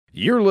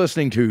You're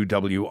listening to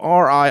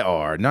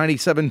WRIR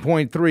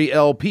 97.3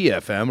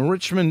 LPFM,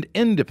 Richmond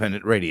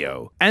Independent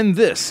Radio. And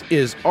this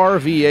is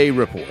RVA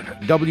Report,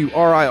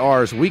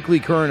 WRIR's weekly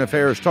current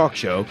affairs talk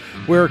show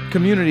where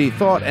community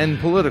thought and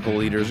political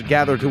leaders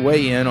gather to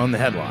weigh in on the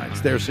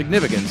headlines, their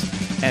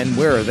significance, and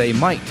where they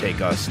might take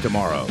us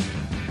tomorrow.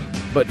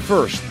 But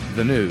first,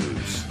 the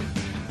news.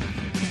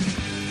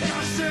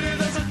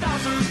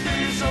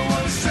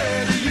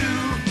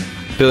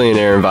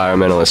 Billionaire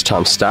environmentalist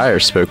Tom Steyer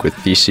spoke with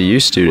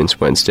VCU students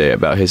Wednesday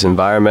about his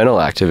environmental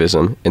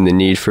activism and the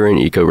need for an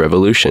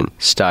eco-revolution.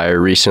 Steyer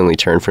recently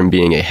turned from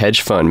being a hedge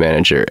fund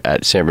manager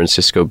at San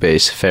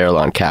Francisco-based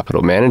Fairlawn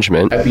Capital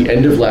Management. At the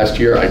end of last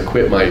year, I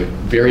quit my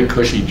very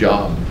cushy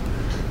job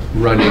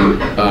running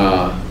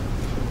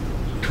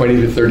 $20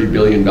 to $30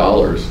 billion.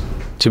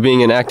 To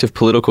being an active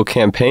political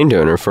campaign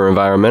donor for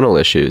environmental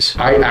issues.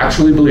 I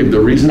actually believe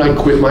the reason I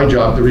quit my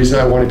job, the reason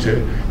I wanted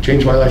to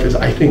change my life is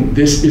I think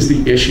this is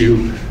the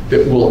issue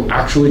that will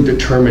actually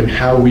determine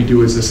how we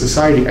do as a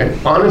society.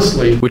 And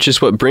honestly... Which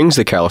is what brings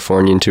the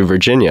Californian to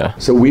Virginia.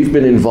 So we've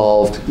been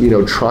involved,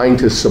 trying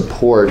to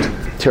support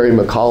Terry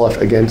McAuliffe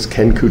against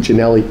Ken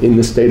Cuccinelli in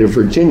the state of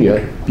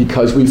Virginia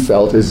because we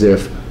felt as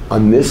if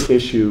on this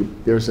issue,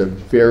 there's a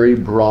very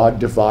broad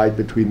divide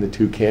between the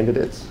two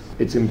candidates.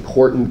 It's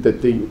important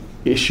that the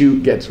issue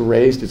gets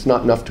raised. It's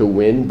not enough to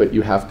win, but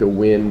you have to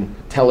win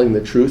telling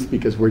the truth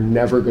because we're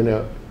never going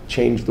to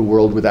change the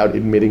world without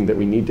admitting that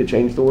we need to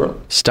change the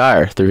world.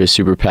 Steyer, through his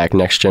super PAC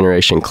Next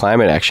Generation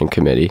Climate Action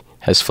Committee,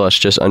 has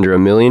flushed just under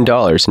 $1 million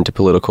into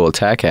political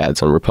attack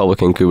ads on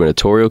Republican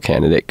gubernatorial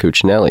candidate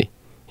Cuccinelli.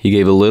 He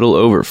gave a little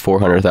over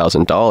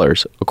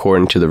 $400,000,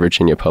 according to the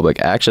Virginia Public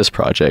Access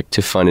Project,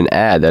 to fund an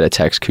ad that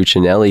attacks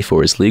Cuccinelli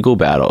for his legal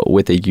battle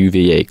with a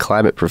UVA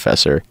climate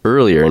professor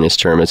earlier in his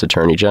term as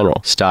Attorney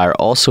General. Steyer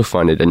also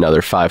funded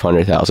another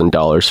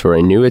 $500,000 for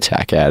a new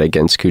attack ad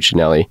against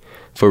Cuccinelli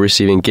for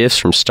receiving gifts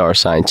from Star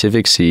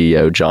Scientific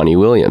CEO Johnny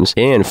Williams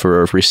and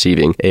for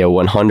receiving a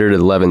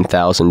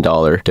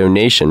 $111,000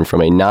 donation from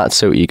a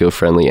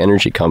not-so-eco-friendly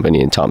energy company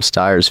in Tom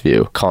Steyer's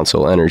view,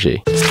 Consol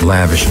Energy.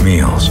 Lavish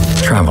meals,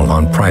 travel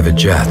on private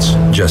jets,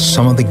 just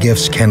some of the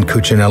gifts Ken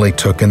Cuccinelli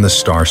took in the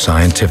Star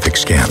Scientific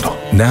scandal.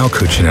 Now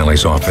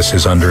Cuccinelli's office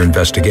is under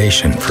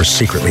investigation for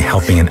secretly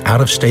helping an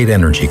out-of-state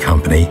energy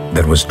company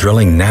that was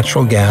drilling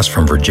natural gas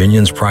from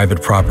Virginians'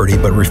 private property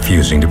but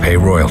refusing to pay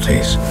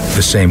royalties.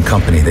 The same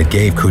company that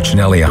gave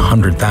Cuccinelli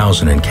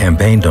 $100,000 in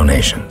campaign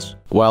donations.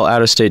 While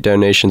out-of-state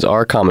donations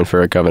are common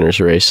for a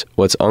governor's race,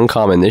 what's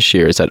uncommon this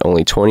year is that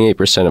only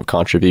 28% of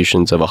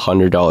contributions of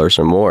 $100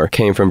 or more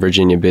came from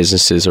Virginia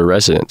businesses or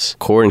residents,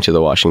 according to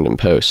the Washington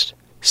Post.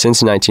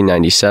 Since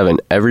 1997,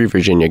 every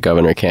Virginia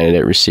governor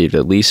candidate received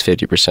at least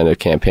 50% of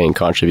campaign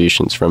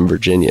contributions from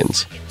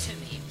Virginians.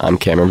 I'm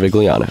Cameron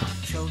Vigliano.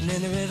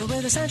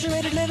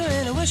 Saturated liver,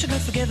 and I wish I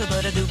could forgive her,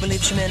 but I do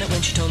believe she meant it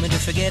when she told me to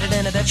forget it,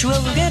 and I bet you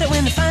will forget it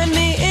when they find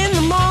me in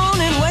the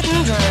morning wet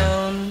and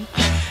drowned,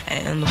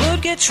 and the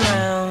word gets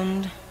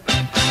round.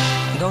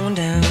 I'm going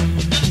down,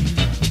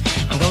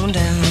 I'm going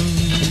down.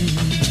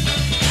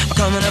 I'm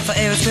coming up for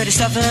air, it's pretty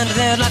stuff under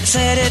there. I'd like to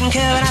say I didn't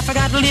care, but I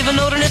forgot to leave a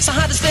note, and it's so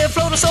hard to stay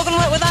afloat. I'm soaking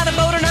wet without a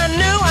boat, and I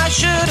knew I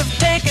should have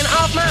taken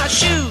off my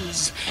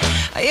shoes.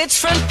 It's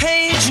front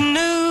page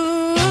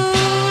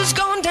news,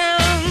 going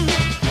down.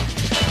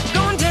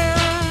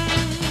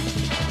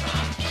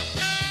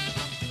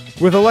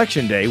 With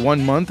Election Day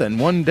 1 month and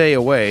 1 day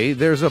away,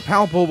 there's a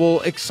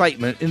palpable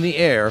excitement in the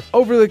air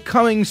over the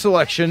coming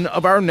selection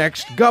of our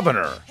next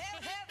governor.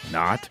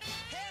 Not.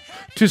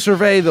 To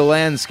survey the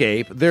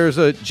landscape, there's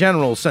a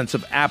general sense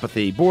of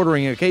apathy,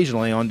 bordering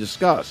occasionally on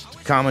disgust.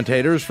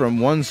 Commentators from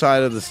one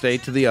side of the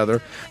state to the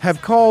other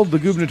have called the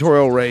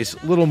gubernatorial race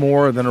little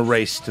more than a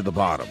race to the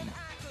bottom.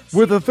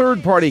 With a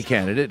third-party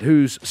candidate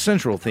whose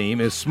central theme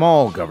is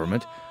small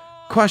government,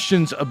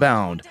 questions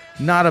abound,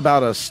 not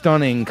about a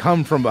stunning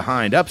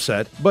come-from-behind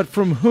upset, but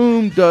from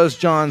whom does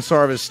John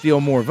Sarvis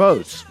steal more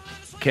votes,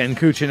 Ken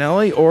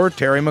Cuccinelli or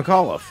Terry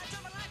McAuliffe?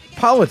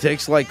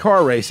 Politics, like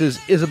car races,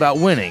 is about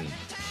winning.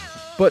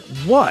 But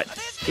what,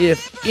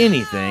 if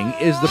anything,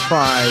 is the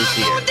prize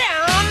here?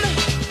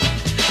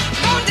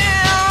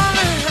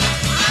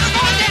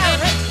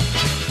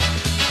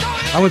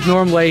 I'm with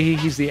Norm Leahy.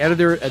 He's the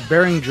editor at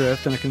Bearing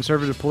Drift and a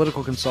conservative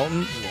political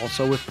consultant.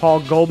 Also with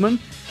Paul Goldman,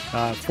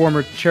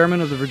 former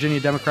chairman of the Virginia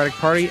Democratic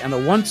Party and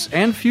the once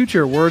and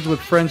future Words with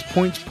Friends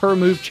points per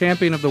move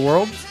champion of the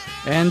world,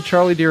 and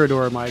Charlie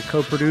Dirador, my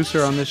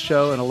co-producer on this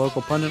show and a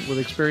local pundit with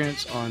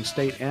experience on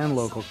state and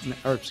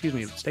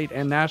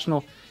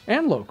national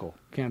and local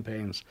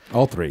campaigns.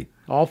 All three.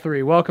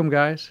 Welcome,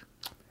 guys.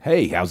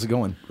 Hey, how's it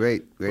going?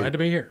 Great. Glad to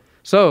be here.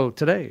 So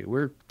today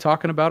we're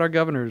talking about our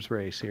governor's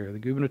race here, the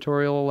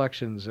gubernatorial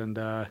elections, and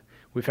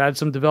we've had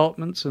some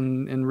developments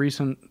in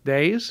recent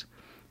days.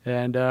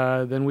 And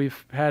then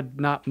we've had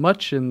not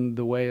much in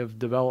the way of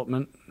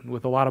development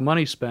with a lot of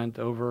money spent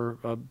over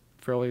a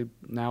fairly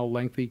now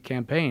lengthy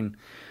campaign.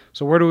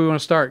 So where do we want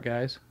to start,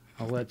 guys?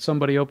 I'll let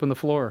somebody open the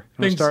floor.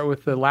 Can we Things- start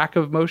with the lack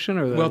of motion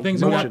or the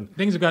Things motion?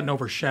 have gotten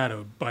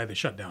overshadowed by the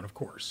shutdown, of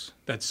course.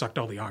 That sucked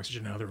all the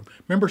oxygen out of the room.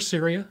 Remember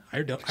Syria? I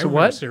remember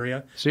what?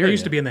 Syria. Syria. It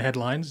used to be in the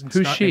headlines. It's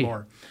Who's not she?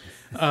 anymore.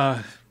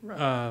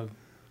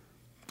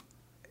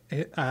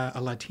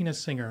 A Latina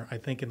singer, I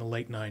think, in the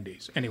late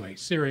 90s. Anyway,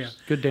 Syria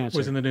Good dancer.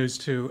 was in the news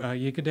too.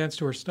 You could dance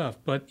to her stuff,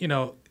 but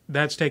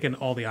that's taken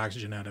all the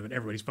oxygen out of it.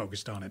 Everybody's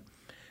focused on it,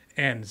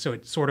 and so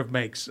it sort of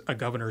makes a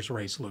governor's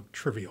race look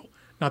trivial.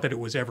 Not that it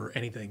was ever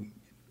anything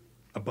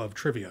above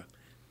trivia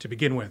to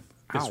begin with.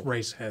 This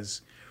race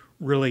has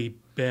really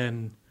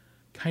been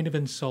kind of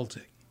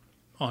insulting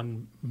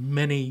on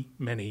many,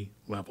 many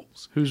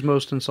levels. Who's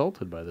most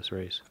insulted by this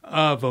race?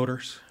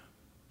 Voters.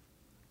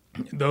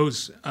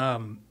 Those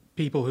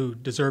people who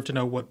deserve to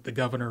know what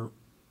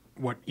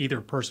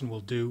either person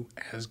will do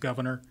as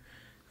governor,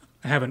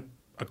 haven't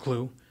a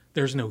clue.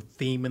 There's no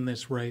theme in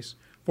this race.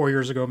 4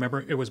 years ago,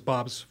 remember, it was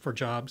Bob's for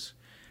jobs.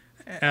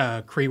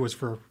 Cree was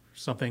for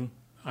something.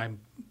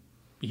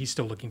 He's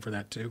still looking for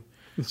that too.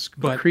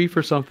 But Cree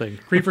for something.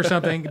 Cree for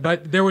something,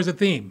 but there was a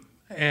theme.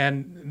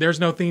 And there's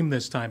no theme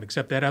this time,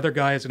 except that other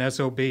guy is an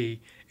SOB,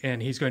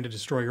 and he's going to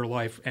destroy your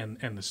life and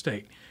the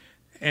state.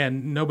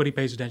 And nobody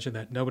pays attention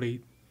to that.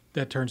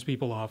 That turns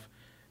people off.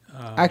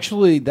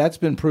 Actually, that's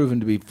been proven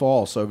to be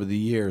false over the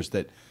years,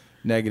 that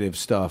negative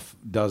stuff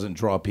doesn't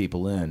draw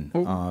people in.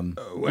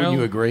 Would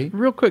you agree?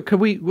 Real quick,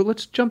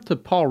 let's jump to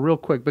Paul real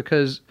quick,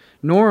 because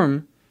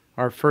Norm,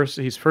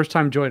 he's first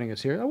time joining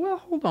us here. Well,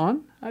 hold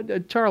on.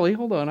 Charlie,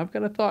 hold on. I've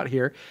got a thought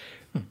here.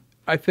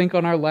 I think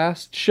on our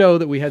last show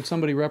that we had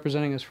somebody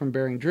representing us from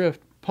Bering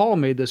Drift, Paul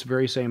made this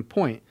very same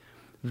point,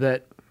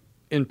 that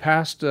in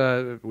past,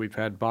 we've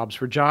had Bob's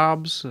for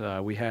Jobs,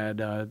 we had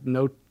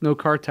no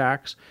car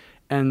tax,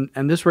 and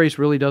this race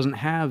really doesn't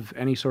have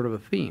any sort of a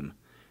theme.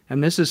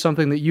 And this is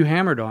something that you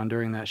hammered on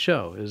during that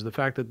show, is the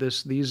fact that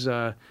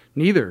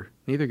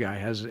neither guy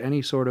has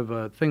any sort of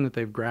a thing that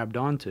they've grabbed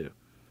onto.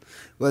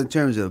 Well, in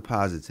terms of a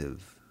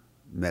positive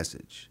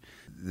message,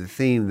 the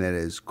theme that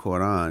has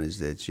caught on is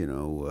that,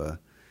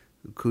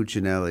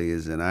 Cuccinelli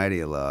is an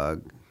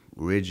ideologue,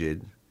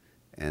 rigid,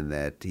 and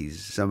that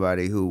he's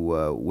somebody who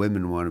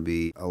women want to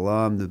be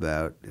alarmed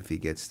about if he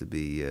gets to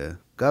be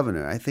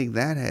governor. I think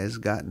that has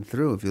gotten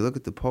through. If you look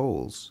at the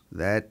polls,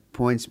 that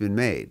point's been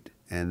made,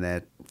 and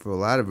that for a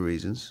lot of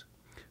reasons,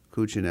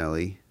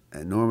 Cuccinelli,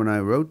 and Norm and I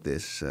wrote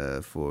this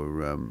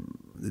for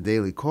the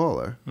Daily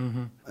Caller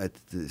at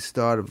the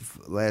start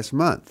of last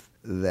month,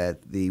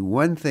 that the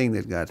one thing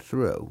that got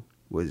through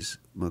was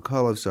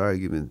McAuliffe's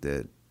argument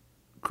that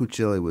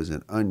Cuccinelli was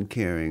an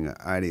uncaring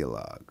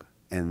ideologue,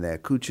 and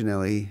that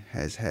Cuccinelli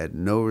has had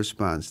no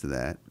response to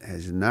that,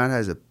 has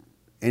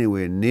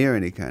anywhere near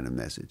any kind of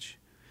message.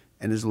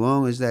 And as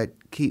long as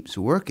that keeps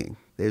working,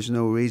 there's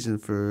no reason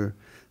for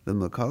the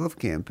McAuliffe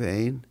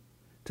campaign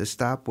to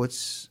stop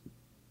what's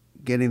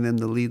getting them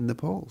to lead in the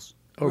polls.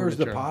 Where's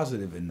the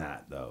positive in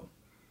that, though?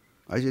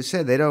 I just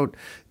said they don't.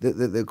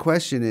 The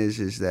question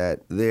is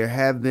that there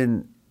have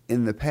been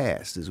in the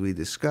past, as we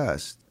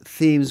discussed,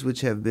 themes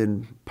which have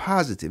been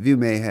positive. You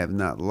may have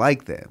not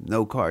liked them.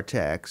 No car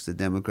tax, the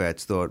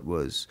Democrats thought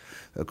was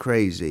a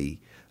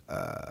crazy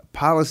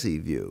policy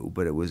view,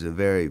 but it was a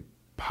very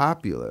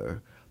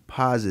popular,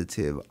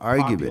 positive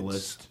argument.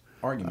 Populist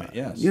argument,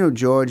 yes.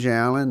 George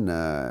Allen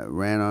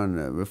ran on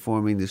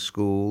reforming the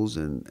schools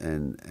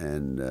and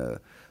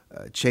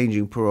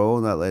changing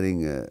parole, not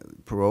letting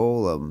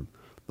parole.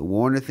 The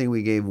Warner thing,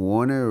 we gave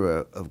Warner,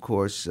 of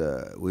course,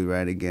 we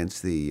ran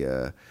against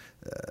the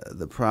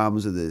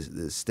problems of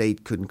the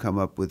state couldn't come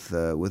up with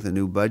a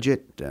new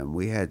budget.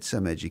 We had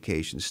some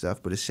education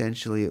stuff, but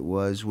essentially it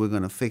was, we're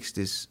going to fix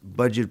this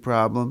budget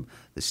problem,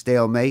 the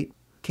stalemate.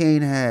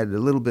 Kane had a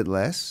little bit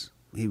less.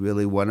 He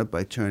really won it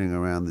by turning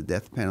around the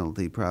death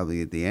penalty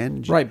probably at the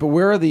end. Right, but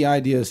where are the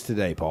ideas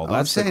today, Paul?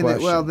 That's the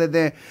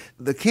question.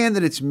 The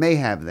candidates may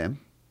have them.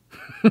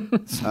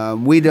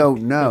 We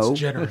don't know. That's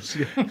generous.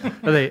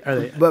 Are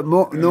they? But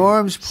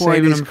Norm's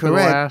point is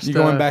correct. You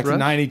going back to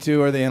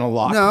 92? Are they in a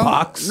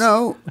lockbox?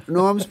 No.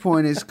 Norm's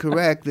point is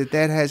correct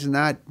that has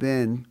not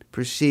been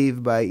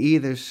perceived by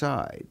either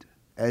side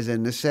as a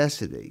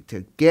necessity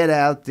to get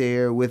out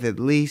there with at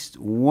least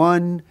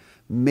one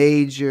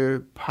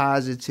major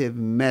positive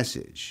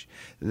message.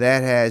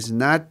 That has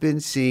not been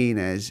seen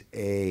as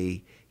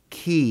a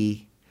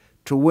key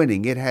to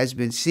winning. It has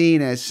been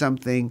seen as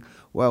something.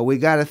 Well, we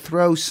got to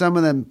throw some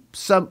of them.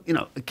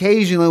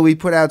 Occasionally we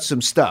put out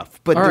some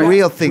stuff, but the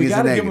real thing is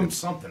the negative. We got to give them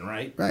something,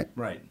 right?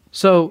 Right.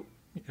 So,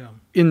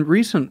 in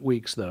recent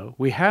weeks, though,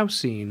 we have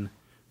seen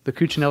the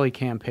Cuccinelli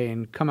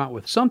campaign come out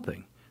with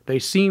something. They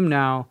seem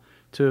now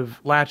to have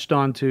latched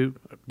on to,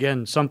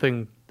 again,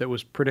 something that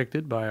was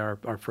predicted by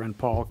our friend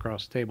Paul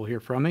across the table here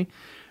from me,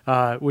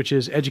 which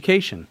is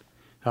education.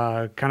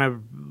 Kind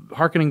of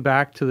hearkening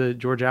back to the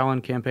George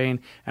Allen campaign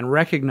and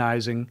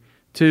recognizing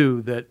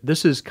too, that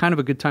this is kind of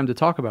a good time to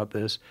talk about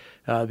this.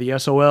 The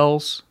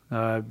SOLs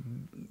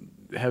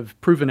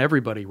have proven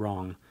everybody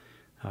wrong.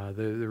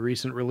 The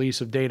recent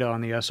release of data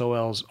on the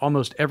SOLs,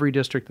 almost every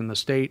district in the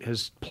state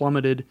has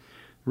plummeted.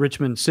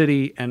 Richmond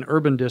City and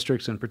urban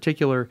districts in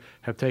particular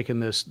have taken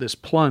this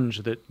plunge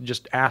that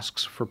just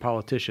asks for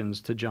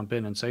politicians to jump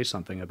in and say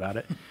something about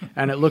it.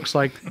 And it looks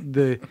like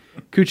the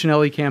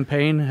Cuccinelli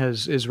campaign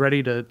is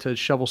ready to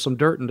shovel some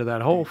dirt into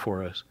that hole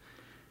for us.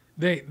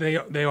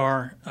 They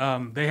are.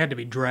 They had to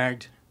be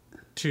dragged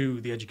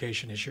to the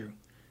education issue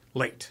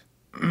late.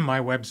 My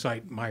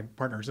website, my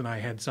partners and I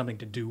had something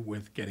to do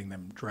with getting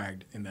them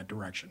dragged in that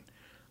direction.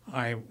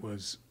 I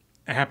was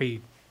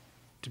happy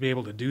to be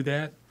able to do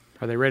that.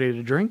 Are they ready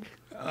to drink?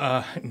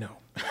 No.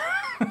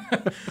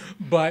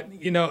 But,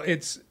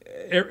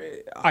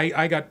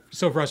 I got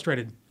so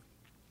frustrated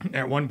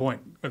at one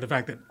point with the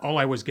fact that all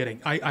I was getting,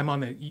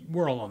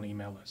 we're all on the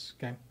email list,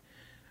 okay?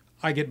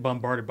 I get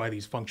bombarded by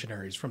these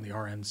functionaries from the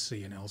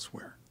RNC and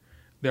elsewhere.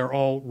 They're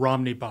all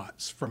Romney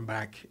bots from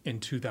back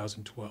in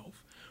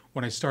 2012.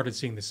 When I started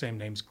seeing the same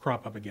names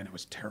crop up again, I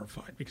was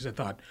terrified because I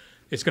thought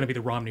it's going to be the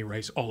Romney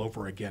race all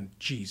over again.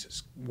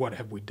 Jesus, what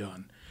have we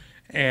done?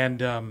 And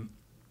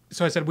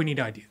so I said, we need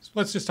ideas.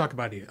 Let's just talk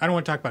about ideas. I don't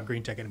want to talk about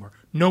green tech anymore.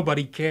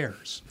 Nobody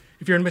cares.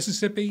 If you're in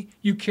Mississippi,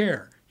 you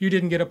care. You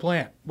didn't get a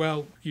plant.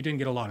 Well, you didn't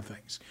get a lot of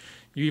things.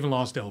 You even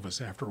lost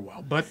Elvis after a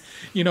while. But,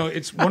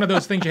 it's one of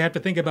those things you have to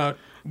think about.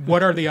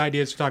 What are the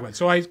ideas to talk about?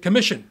 So I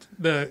commissioned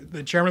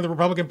the chairman of the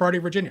Republican Party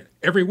of Virginia.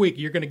 Every week,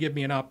 you're going to give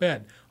me an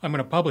op-ed. I'm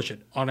going to publish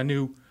it on a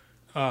new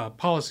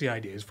policy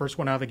ideas. First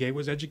one out of the gate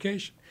was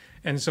education.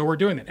 And so we're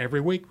doing that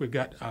every week.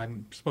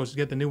 I'm supposed to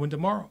get the new one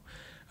tomorrow.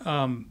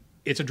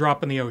 It's a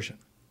drop in the ocean.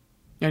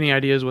 Any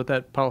ideas what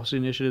that policy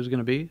initiative is going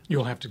to be?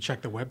 You'll have to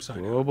check the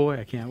website. Oh, boy,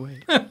 I can't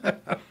wait.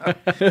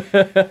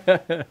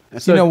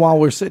 So, while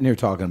we're sitting here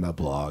talking about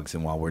blogs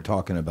and while we're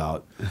talking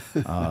about,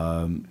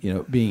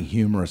 being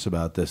humorous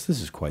about this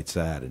is quite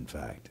sad, in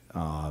fact,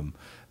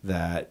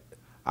 that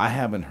I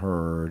haven't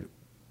heard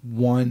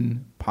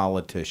one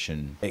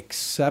politician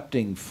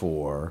accepting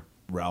for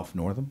Ralph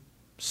Northam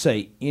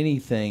say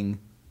anything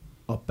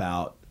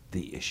about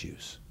the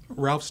issues.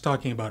 Ralph's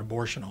talking about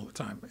abortion all the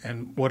time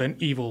and what an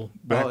evil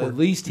backward at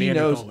least he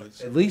knows.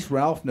 is. At least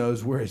Ralph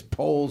knows where his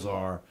polls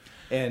are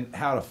and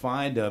how to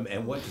find them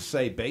and what to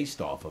say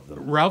based off of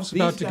them. Ralph's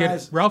about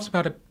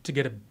to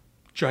get a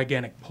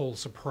gigantic poll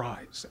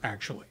surprise,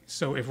 actually.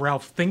 So if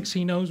Ralph thinks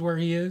he knows where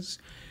he is,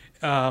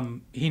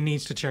 he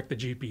needs to check the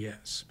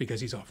GPS because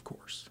he's off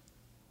course.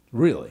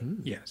 Really?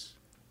 Yes.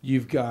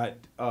 You've got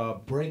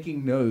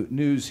breaking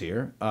news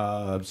here,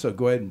 so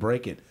go ahead and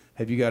break it.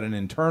 Have you got an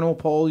internal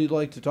poll you'd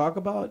like to talk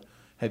about?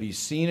 Have you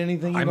seen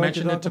anything you'd like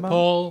to talk about? I mentioned it to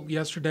Paul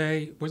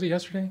yesterday. Was it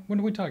yesterday? When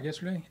did we talk?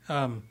 Yesterday?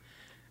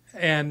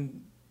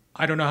 And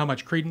I don't know how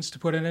much credence to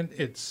put in it.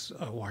 It's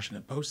a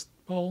Washington Post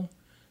poll,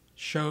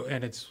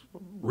 and it's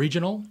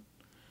regional.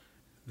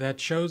 That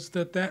shows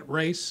that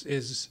race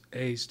is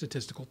a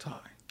statistical tie.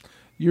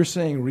 You're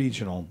saying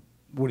regional.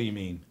 What do you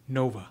mean?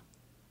 Nova,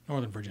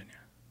 Northern Virginia.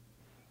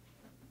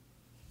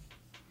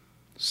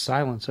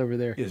 Silence over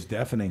there. Is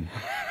deafening.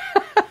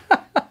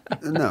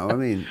 No, I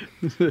mean,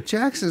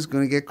 Jackson's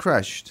going to get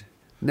crushed.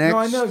 Next. No,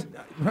 I know.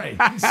 Right.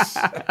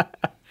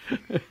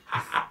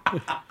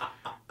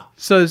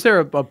 So is there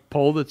a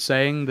poll that's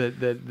saying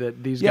that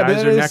these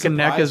guys are neck and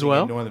neck as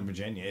well? In Northern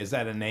Virginia. Is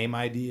that a name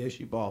ID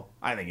issue, Paul?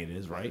 I think it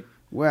is, right?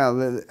 Well,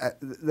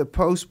 the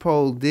Post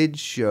poll did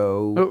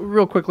show...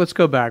 Real quick, let's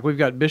go back. We've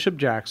got Bishop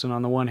Jackson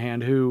on the one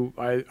hand, who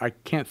I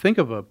can't think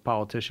of a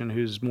politician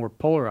who's more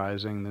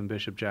polarizing than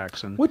Bishop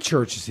Jackson. What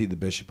church is he the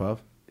bishop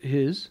of?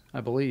 His,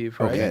 I believe,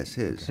 right? Oh, yes,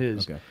 his.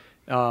 Okay.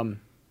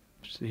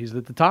 He's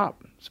at the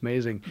top. It's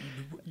amazing.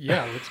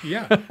 Yeah.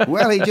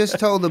 Well, he just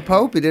told the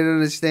Pope he didn't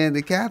understand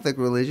the Catholic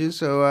religion,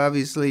 so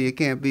obviously you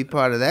can't be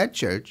part of that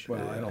church.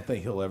 Well, I don't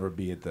think he'll ever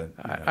be at the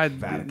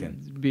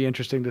Vatican. It'd be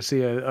interesting to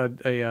see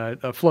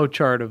a flow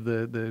chart of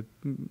the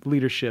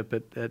leadership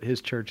at his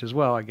church as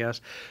well, I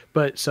guess.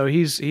 But so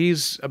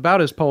he's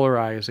about as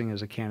polarizing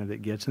as a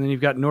candidate gets. And then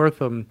you've got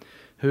Northam,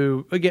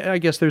 who, again, I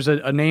guess there's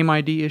a name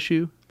ID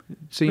issue. It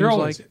seems there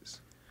always like.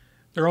 is.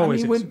 There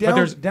always is.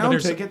 Down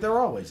ticket, there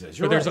always is.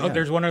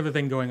 There's one other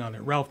thing going on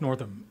there. Ralph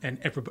Northam, and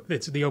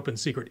it's the open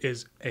secret,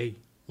 is a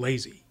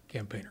lazy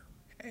campaigner.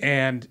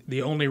 And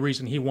the only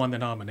reason he won the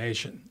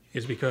nomination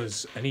is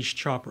because Anish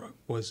Chopra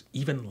was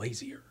even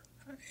lazier.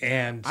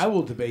 And I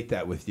will debate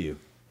that with you.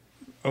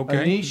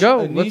 Okay.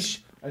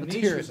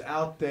 Anish was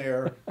out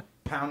there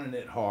pounding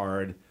it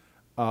hard.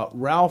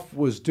 Ralph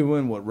was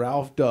doing what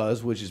Ralph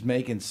does, which is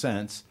making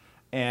sense.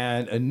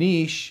 And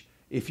Anish,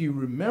 if you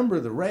remember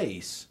the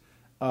race,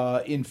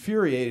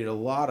 infuriated a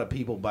lot of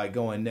people by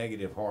going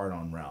negative hard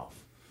on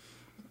Ralph.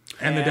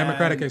 And the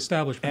Democratic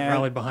establishment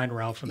rallied behind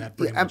Ralph, and that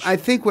pretty much I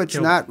think what's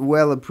not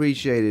well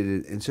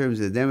appreciated in terms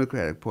of the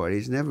Democratic Party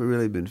has never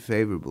really been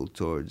favorable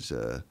towards,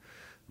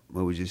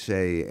 what would you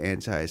say,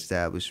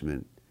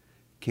 anti-establishment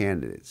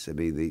candidates. I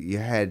mean, you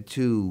had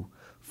two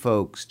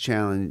folks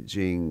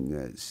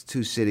challenging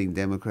two sitting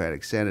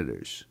Democratic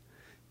senators,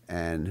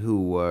 and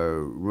who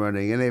were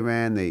running, and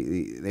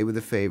they were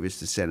the favorites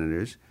to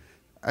senators.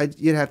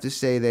 You'd have to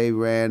say they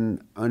ran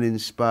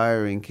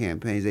uninspiring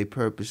campaigns. They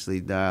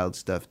purposely dialed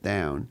stuff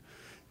down.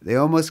 They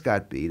almost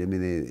got beat. I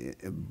mean,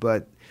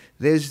 but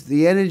there's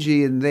the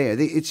energy in there.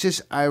 It's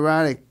just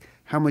ironic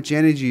how much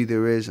energy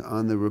there is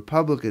on the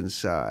Republican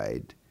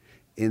side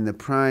in the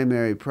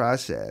primary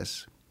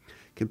process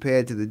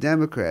compared to the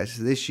Democrats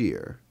this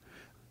year.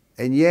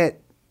 And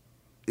yet,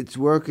 it's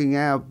working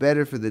out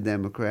better for the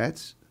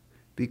Democrats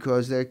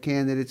because their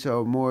candidates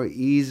are more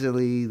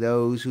easily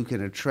those who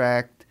can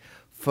attract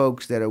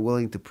folks that are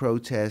willing to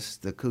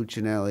protest the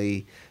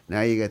Cuccinelli.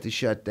 Now you got the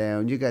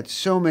shutdown. You got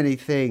so many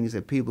things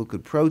that people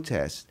could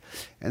protest.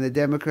 And the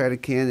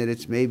Democratic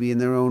candidates, maybe in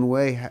their own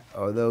way,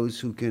 are those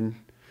who can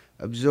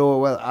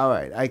absorb, well, all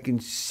right, I can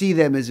see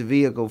them as a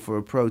vehicle for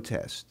a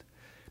protest.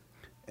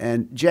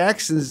 And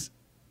Jackson's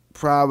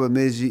problem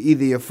is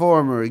either you're for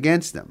him or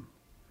against them.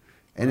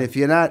 And if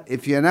you're not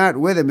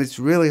with him, it's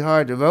really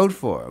hard to vote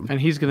for him. And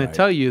he's going to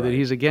tell you that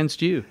he's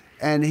against you.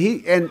 And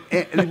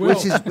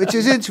which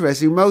is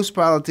interesting. Most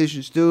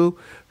politicians do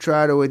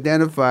try to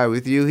identify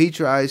with you. He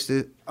tries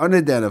to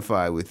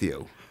unidentify with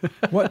you.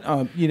 What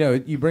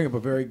you bring up a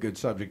very good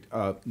subject,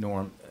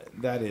 Norm.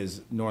 That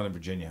is Northern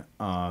Virginia.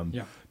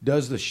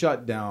 Does the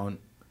shutdown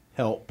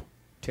help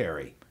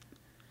Terry?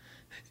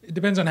 It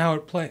depends on how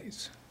it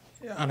plays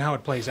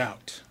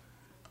out.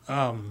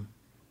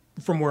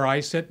 From where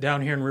I sit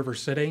down here in River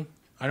City,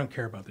 I don't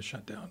care about the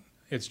shutdown.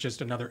 It's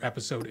just another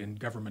episode in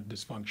government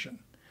dysfunction.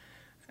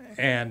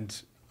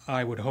 And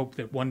I would hope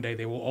that one day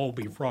they will all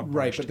be frog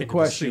Right, but the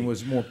question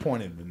was more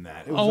pointed than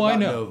that. It was I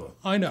know. Nova.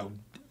 I know.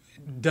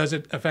 Does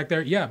it affect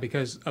there? Yeah,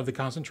 because of the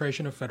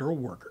concentration of federal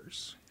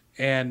workers.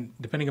 And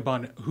depending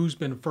upon who's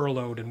been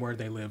furloughed and where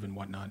they live and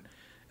whatnot,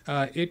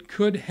 it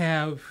could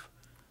have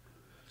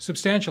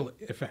substantial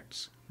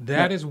effects.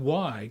 That is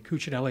why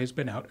Cuccinelli has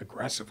been out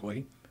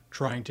aggressively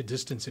trying to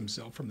distance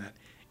himself from that.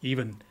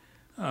 Even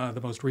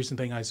the most recent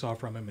thing I saw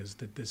from him is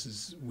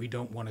that we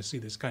don't want to see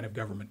this kind of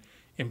government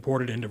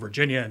imported into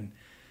Virginia. And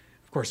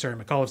of course, Terry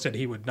McAuliffe said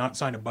he would not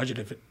sign a budget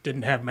if it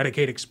didn't have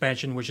Medicaid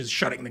expansion, which is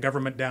shutting the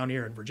government down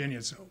here in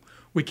Virginia. So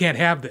we can't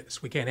have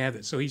this. We can't have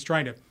this. So he's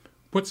trying to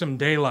put some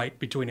daylight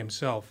between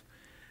himself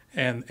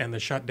and the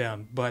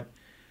shutdown. But,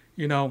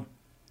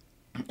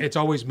 it's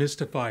always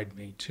mystified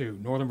me, too.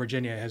 Northern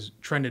Virginia has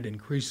trended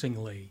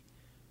increasingly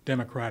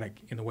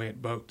Democratic in the way it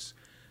votes.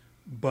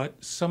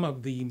 But some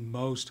of the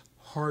most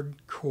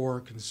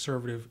hardcore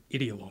conservative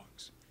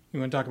ideologues, you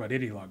want to talk about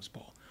ideologues,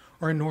 Paul,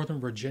 are in Northern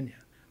Virginia.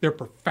 They're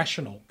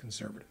professional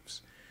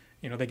conservatives.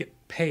 They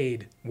get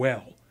paid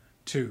well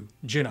to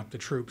gin up the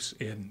troops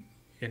in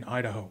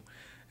Idaho.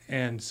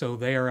 And so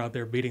they are out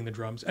there beating the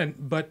drums.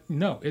 But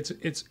no,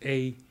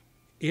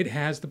 it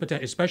has the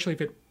potential, especially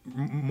if it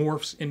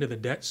morphs into the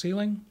debt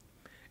ceiling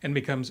and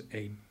becomes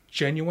a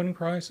genuine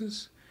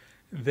crisis.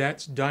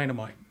 That's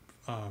dynamite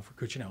for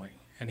Cuccinelli,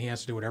 and he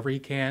has to do whatever he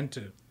can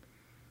to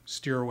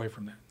steer away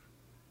from that.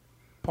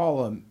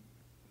 Paul,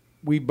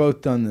 we've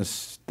both done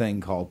this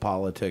thing called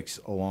politics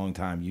a long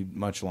time. You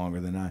much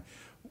longer than I.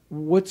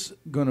 What's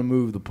going to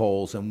move the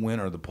polls, and when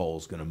are the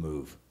polls going to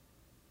move?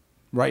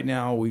 Right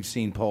now, we've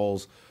seen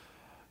polls.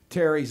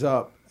 Terry's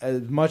up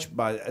as much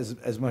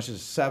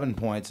as 7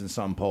 points in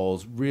some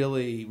polls.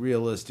 Really,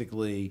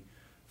 realistically,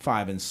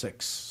 5 and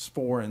 6,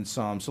 4 in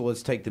some. So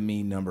let's take the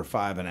mean number,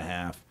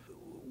 5.5.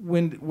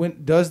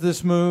 When does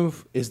this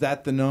move? Is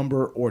that the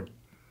number, or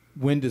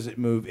when does it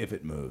move? If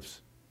it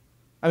moves,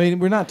 I mean,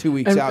 we're not 2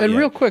 weeks out yet. And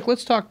real quick,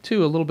 let's talk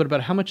too a little bit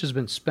about how much has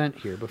been spent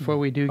here before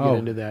we do get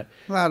into that.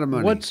 A lot of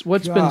money.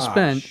 What's been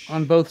spent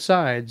on both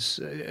sides?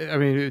 I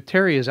mean,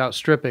 Terry is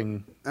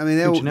outstripping. I mean,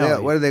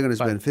 what are they going to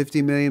spend?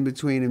 $50 million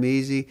between them,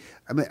 easy.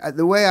 I mean,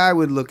 the way I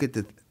would look at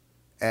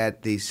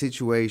the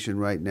situation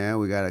right now,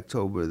 we got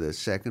October the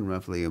 2nd,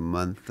 roughly a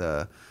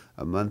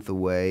month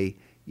away.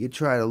 You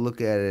try to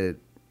look at it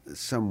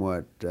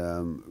somewhat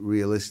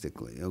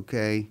realistically,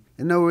 okay?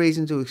 And no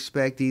reason to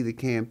expect either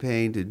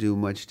campaign to do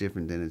much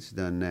different than it's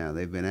done now.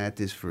 They've been at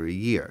this for a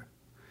year.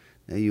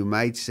 Now, you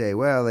might say,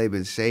 well, they've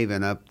been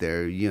saving up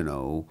their,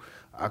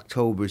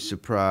 October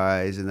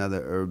surprise,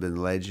 another urban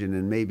legend,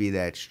 and maybe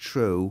that's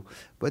true.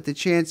 But the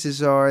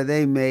chances are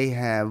they may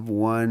have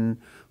one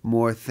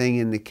more thing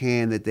in the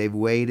can that they've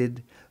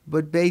waited.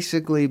 But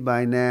basically,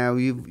 by now,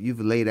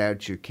 you've laid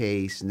out your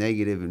case,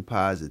 negative and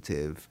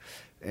positive,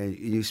 and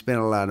you spent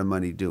a lot of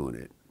money doing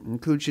it. And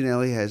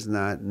Cuccinelli has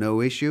no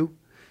issue.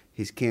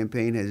 His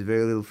campaign has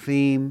very little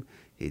theme.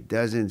 He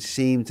doesn't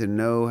seem to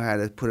know how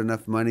to put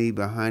enough money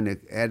behind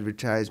an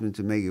advertisement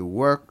to make it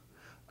work.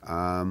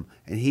 And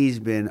he's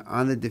been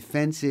on the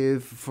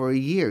defensive for a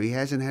year. He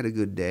hasn't had a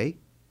good day.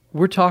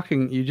 We're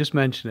talking, you just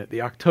mentioned it,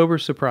 the October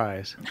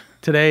surprise.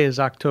 Today is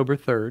October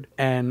 3rd,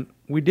 and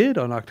we did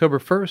on October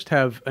 1st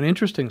have an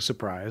interesting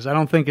surprise. I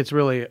don't think it's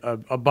really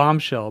a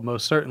bombshell,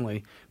 most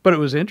certainly, but it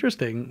was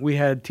interesting. We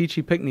had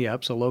Teechee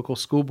Pickney-Epps, a local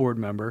school board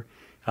member,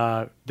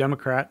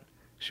 Democrat.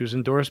 She was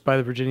endorsed by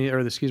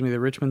the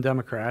Richmond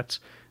Democrats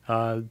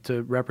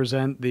to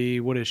represent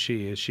what is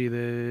she? Is she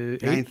the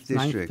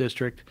 9th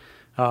district?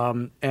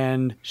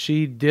 And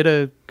she did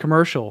a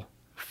commercial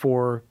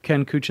for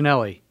Ken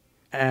Cuccinelli.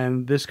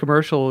 And this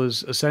commercial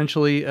is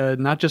essentially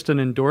not just an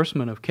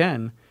endorsement of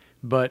Ken,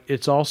 but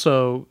it's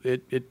also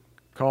it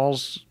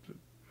calls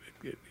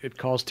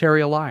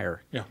Terry a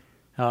liar. Yeah.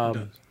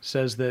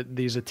 Says that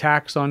these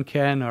attacks on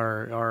Ken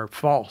are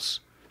false,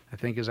 I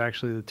think is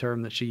actually the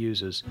term that she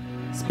uses.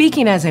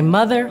 Speaking as a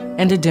mother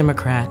and a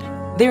Democrat,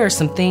 there are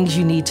some things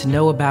you need to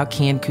know about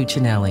Ken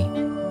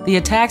Cuccinelli. The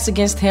attacks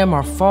against him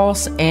are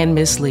false and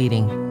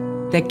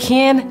misleading. That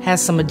Ken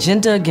has some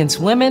agenda against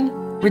women?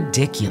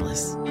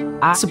 Ridiculous.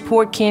 I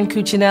support Ken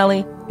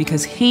Cuccinelli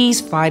because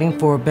he's fighting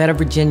for a better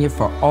Virginia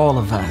for all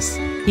of us.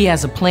 He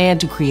has a plan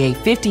to create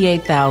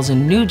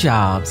 58,000 new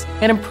jobs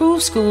and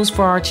improve schools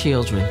for our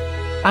children.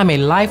 I'm a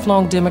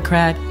lifelong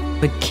Democrat,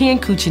 but Ken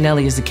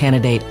Cuccinelli is the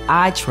candidate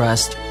I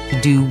trust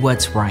to do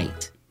what's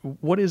right.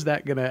 What is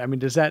that going to,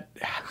 does that,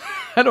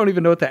 I don't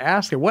even know what to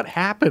ask her. What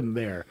happened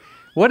there?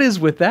 What is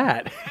with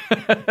that?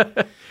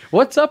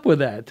 What's up with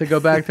that, to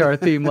go back to our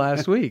theme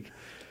last week?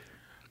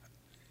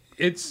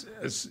 It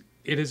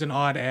is an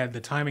odd ad. The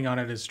timing on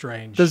it is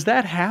strange. Does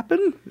that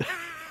happen?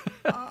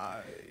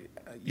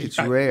 It's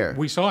rare.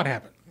 We saw it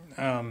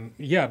happen.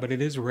 Yeah, but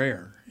it is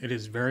rare. It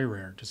is very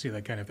rare to see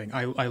that kind of thing.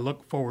 I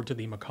look forward to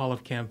the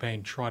McAuliffe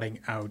campaign trotting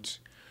out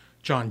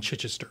John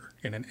Chichester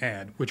in an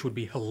ad, which would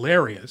be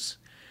hilarious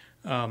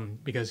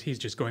because he's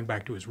just going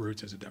back to his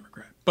roots as a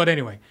Democrat. But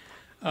anyway,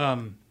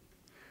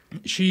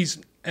 she's,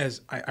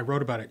 as I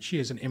wrote about it, she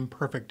is an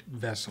imperfect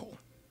vessel,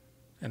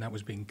 and that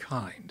was being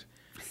kind,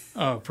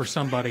 for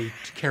somebody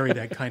to carry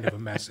that kind of a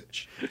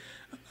message.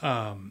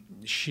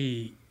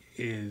 She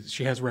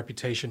has a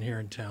reputation here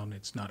in town.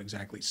 It's not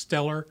exactly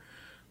stellar,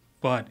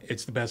 but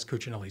it's the best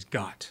Cuccinelli's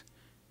got.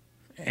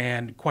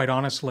 And quite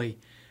honestly,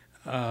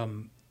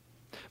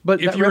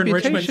 but if you're in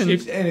Richmond,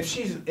 if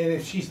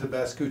she's the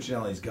best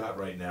Cuccinelli's got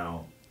right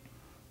now,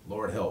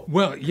 Lord help.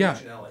 Well, yeah,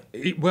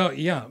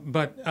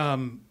 but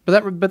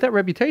that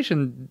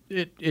reputation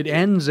it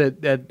ends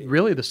at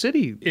really the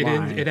city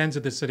line. It ends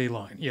at the city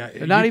line. Yeah,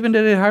 not even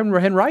that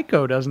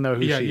Henrico doesn't know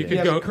who she is. You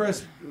could go,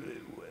 Chris.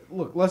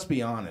 Look, let's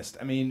be honest.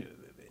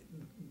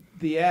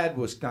 The ad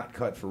was not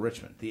cut for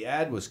Richmond. The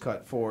ad was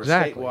cut for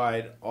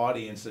statewide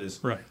audiences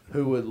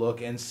who would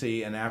look and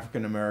see an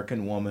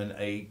African-American woman,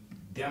 a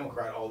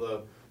Democrat,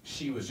 although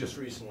she was just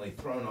recently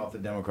thrown off the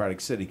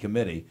Democratic City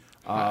Committee.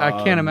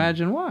 I can't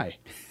imagine why.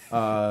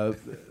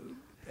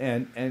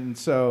 And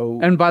so...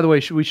 And by the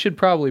way, we should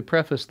probably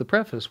preface the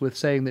preface with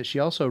saying that she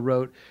also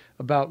wrote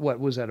about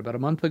a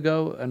month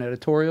ago, an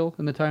editorial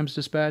in the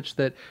Times-Dispatch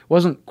that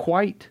wasn't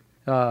quite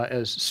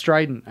as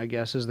strident, I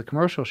guess, as the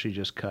commercial she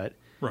just cut.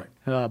 Right.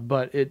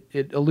 But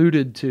it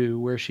alluded to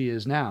where she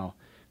is now.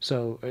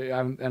 So,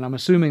 I'm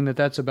assuming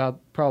that's about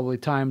probably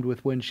timed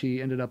with when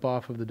she ended up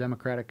off of the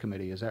Democratic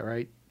Committee. Is that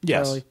right?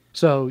 Yes. Charlie?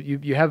 So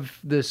you have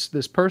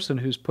this person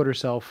who's put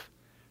herself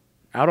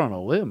out on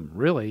a limb,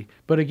 really.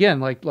 But again,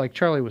 like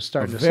Charlie was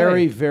starting to say,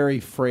 very, very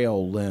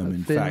frail limb.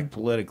 In fact,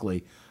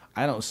 politically,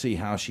 I don't see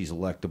how she's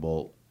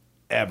electable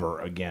ever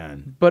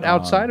again. But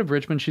outside of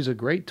Richmond, she's a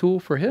great tool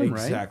for him,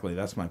 right? Exactly.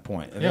 That's my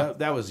point. Yeah.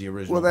 That was the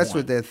original Well, that's point.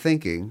 what they're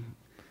thinking.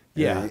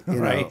 Yeah,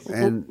 right.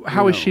 And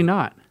how is she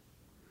not?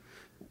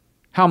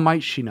 How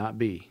might she not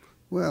be?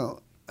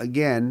 Well,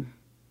 again,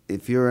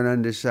 if you're an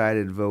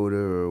undecided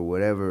voter or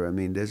whatever,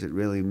 does it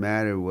really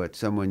matter what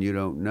someone you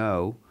don't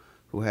know,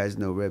 who has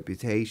no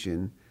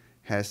reputation,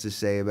 has to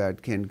say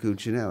about Ken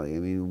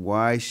Cuccinelli?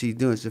 Why is she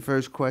doing it? It's the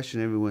first question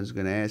everyone's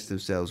going to ask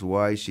themselves,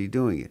 why is she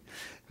doing it?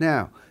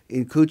 Now,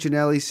 in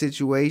Cuccinelli's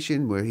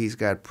situation, where he's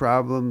got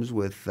problems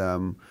with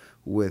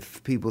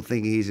people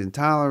thinking he's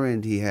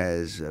intolerant, he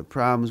has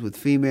problems with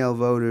female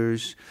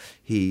voters,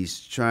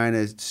 he's trying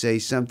to say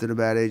something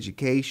about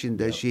education.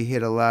 Does she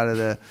hit a lot of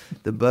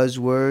the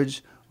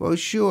buzzwords? Well,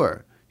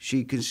 sure,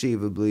 she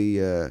conceivably,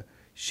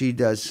 she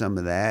does some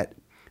of that.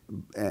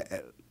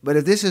 But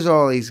if this is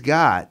all he's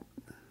got,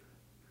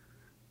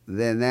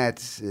 then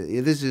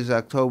if this is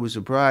October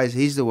surprise,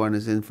 he's the one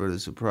who's in for the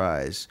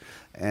surprise.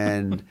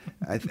 And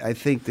I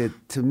think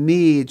that, to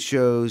me, it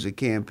shows a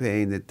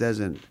campaign that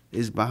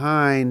is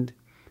behind,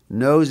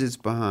 knows it's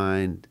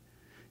behind,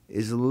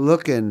 is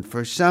looking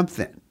for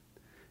something,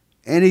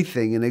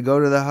 anything. And they go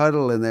to the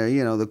huddle and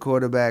the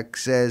quarterback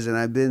says, and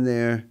I've been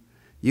there,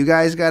 you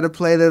guys got a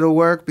play that'll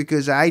work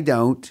because I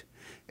don't.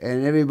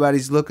 And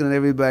everybody's looking at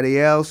everybody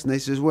else, and they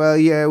says, well,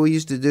 yeah, we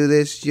used to do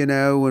this,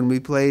 when we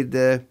played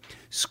the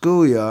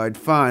schoolyard.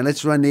 Fine,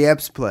 let's run the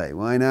Epps play.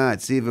 Why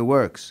not? See if it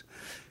works.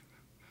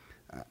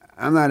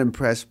 I'm not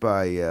impressed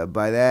by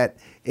that,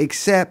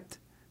 except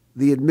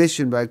the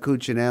admission by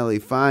Cuccinelli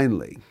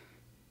finally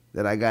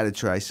that I got to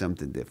try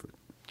something different.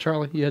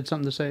 Charlie, you had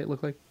something to say? It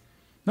looked like.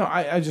 No,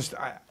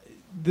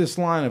 this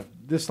line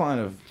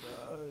of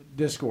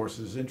discourse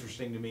is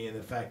interesting to me in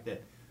the fact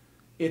that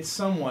it's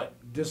somewhat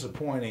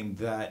disappointing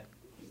that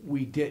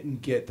we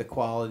didn't get the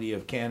quality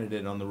of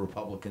candidate on the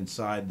Republican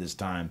side this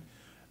time,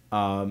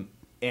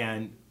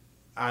 and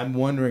I'm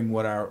wondering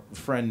what our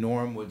friend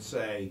Norm would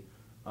say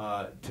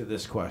to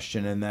this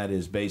question, and that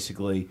is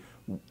basically,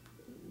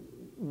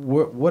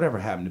 whatever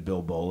happened to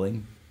Bill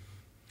Bowling?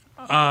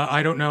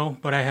 I don't know,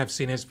 but I have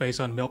seen his face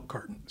on milk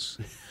cartons.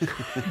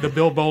 The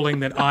Bill Bowling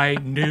that I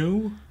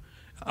knew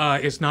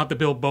is not the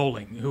Bill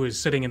Bowling who is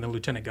sitting in the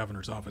lieutenant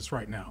governor's office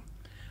right now.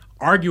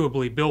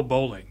 Arguably, Bill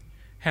Bowling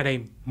had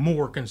a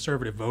more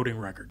conservative voting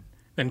record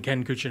than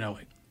Ken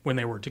Cuccinelli when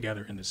they were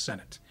together in the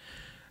Senate.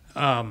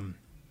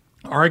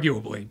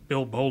 Arguably,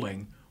 Bill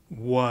Bowling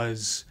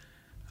was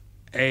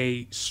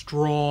a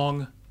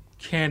strong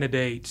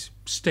candidate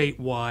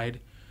statewide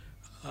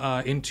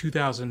in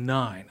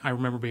 2009. I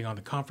remember being on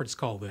the conference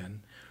call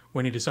then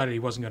when he decided he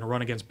wasn't going to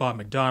run against Bob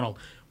McDonnell.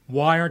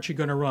 Why aren't you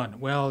going to run?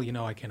 Well,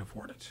 I can't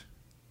afford it.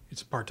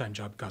 It's a part-time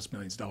job, costs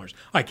millions of dollars.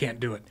 I can't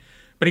do it.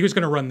 But he was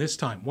going to run this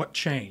time. What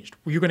changed?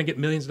 Were you going to get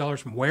millions of dollars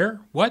from where?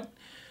 What?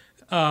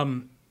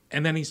 And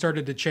then he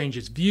started to change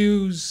his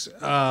views.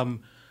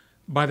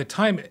 By the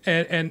time,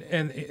 and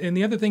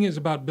the other thing is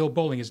about Bill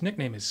Bowling, his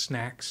nickname is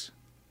Snacks.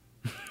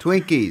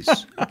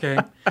 Twinkies. Okay.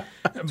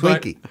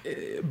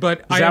 Twinkie.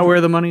 But Is that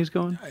where the money's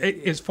going?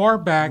 As far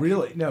back.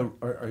 Really? No.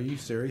 Are you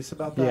serious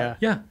about that?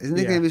 Yeah. His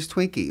nickname is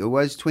Twinkie, or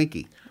was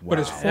Twinkie. But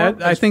as far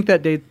I think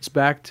that dates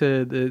back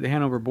to the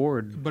Hanover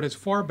board. But as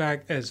far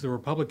back as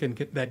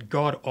that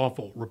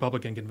god-awful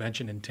Republican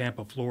convention in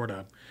Tampa,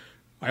 Florida,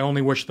 I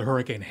only wish the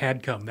hurricane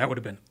had come. That would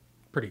have been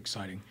pretty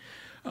exciting.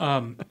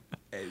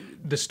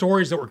 The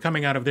stories that were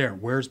coming out of there,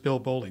 where's Bill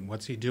Bowling?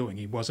 What's he doing?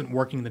 He wasn't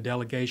working the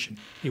delegation.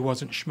 He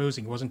wasn't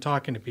schmoozing. He wasn't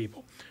talking to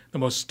people. The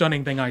most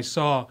stunning thing I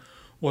saw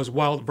was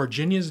while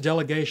Virginia's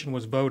delegation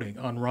was voting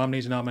on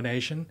Romney's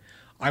nomination,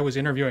 I was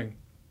interviewing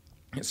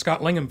Scott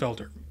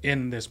Lingenfelter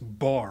in this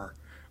bar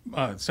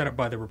set up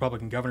by the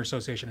Republican Governor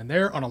Association, and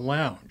there on a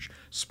lounge,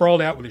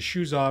 sprawled out with his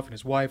shoes off and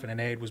his wife and an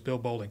aide, was Bill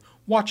Bowling,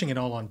 watching it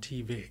all on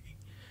TV.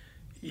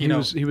 He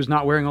was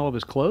not wearing all of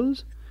his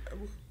clothes?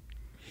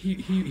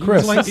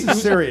 Chris, this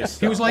is serious.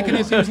 He was like in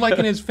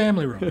his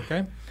family room,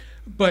 okay?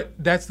 But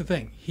that's the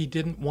thing. He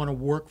didn't want to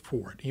work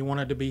for it. He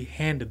wanted to be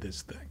handed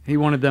this thing. He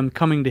wanted them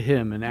coming to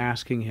him and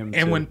asking him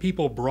And when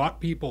people brought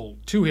people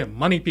to him,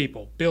 money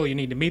people, Bill, you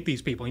need to meet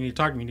these people. You need to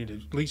talk to them. You need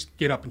to at least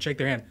get up and shake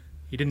their hand.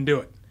 He didn't do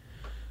it.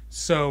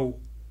 So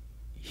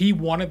he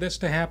wanted this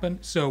to happen.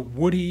 So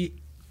would he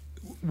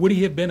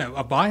have been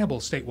a viable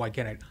statewide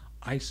candidate?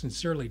 I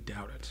sincerely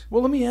doubt it.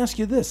 Well, let me ask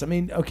you this. I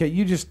mean, okay,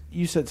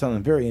 you said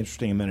something very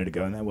interesting a minute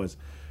ago, and that was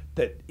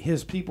that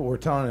his people were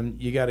telling him,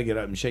 you got to get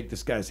up and shake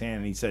this guy's hand,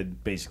 and he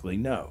said basically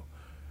no.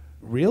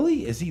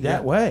 Really? Is he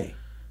that way?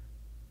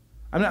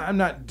 I'm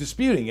not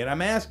disputing it.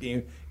 I'm asking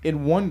you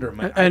in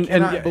wonderment. And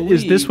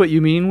is this what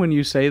you mean when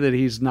you say that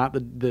he's not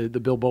the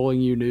Bill Bowling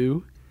you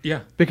knew?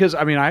 Yeah. Because,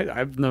 I mean,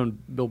 I've known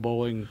Bill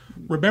Bowling.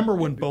 Remember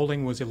when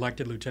Bowling was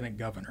elected lieutenant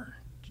governor?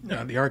 The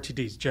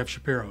RTD's Jeff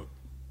Shapiro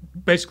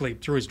basically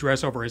threw his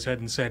dress over his head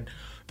and said,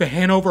 the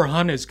Hanover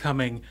Hun is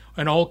coming,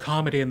 and all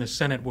comedy in the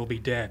Senate will be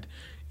dead.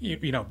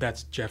 You know,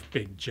 that's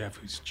Big Jeff,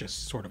 who's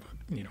just sort of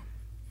a,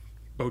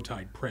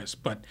 bow-tied priss.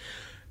 But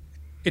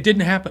it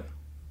didn't happen.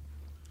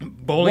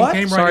 Bowling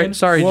came right in.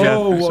 Sorry,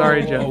 Jeff.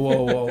 Sorry, Jeff.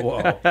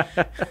 Whoa.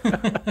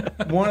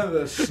 One of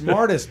the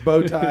smartest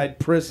bow-tied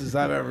prisses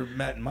I've ever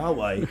met in my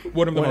life.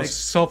 One of the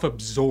most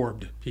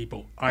self-absorbed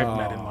people I've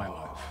met in my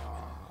life.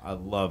 I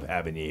love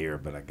having you here,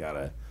 but I got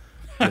to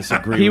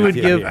disagree He with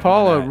would you. give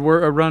Paul a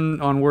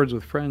run on Words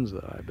with Friends,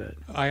 though, I bet.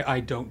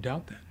 I don't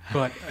doubt that.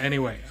 But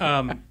anyway,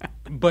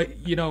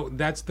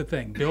 that's the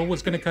thing. Bill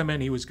was going to come in.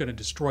 He was going to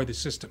destroy the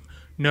system.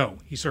 No,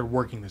 he started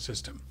working the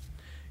system.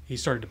 He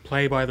started to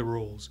play by the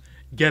rules,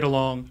 get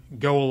along,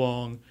 go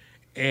along.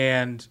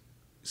 And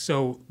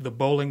so the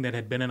Bowling that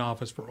had been in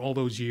office for all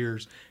those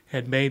years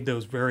had made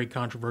those very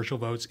controversial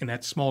votes in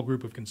that small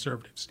group of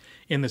conservatives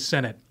in the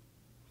Senate.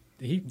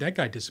 That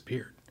guy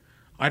disappeared.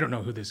 I don't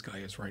know who this guy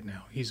is right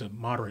now. He's a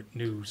moderate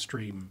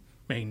mainstream.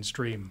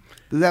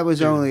 But that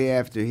was only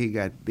after he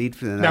got beat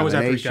for the nomination. That was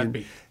after he got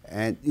beat.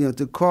 And,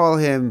 to call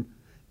him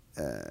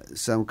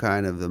some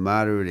kind of the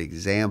moderate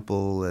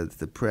example that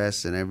the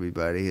press and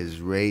everybody has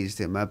raised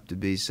him up to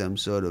be some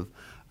sort of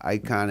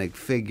iconic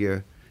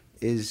figure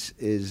is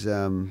I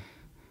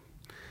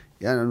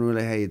don't know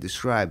really how you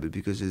describe it,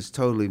 because it's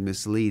totally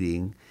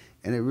misleading,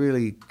 and it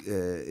really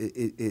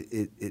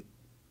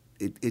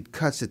it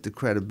cuts at the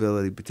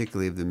credibility,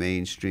 particularly of the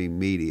mainstream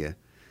media,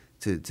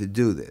 to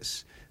do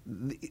this.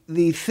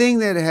 The thing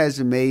that has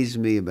amazed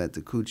me about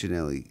the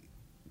Cuccinelli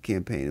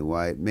campaign, and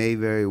why it may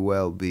very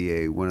well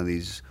be one of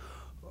these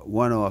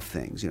one-off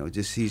things,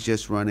 he's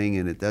just running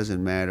and it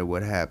doesn't matter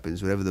what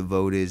happens, whatever the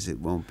vote is, it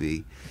won't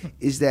be,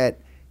 is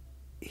that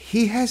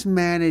he has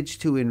managed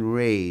to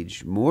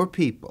enrage more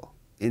people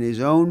in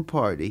his own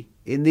party,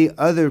 in the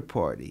other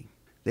party,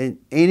 than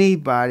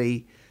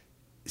anybody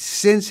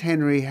since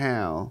Henry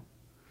Howell.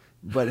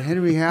 But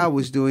Henry Howell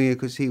was doing it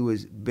because he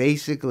was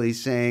basically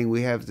saying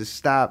we have to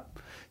stop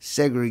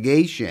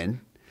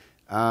segregation,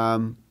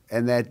 and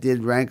that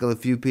did rankle a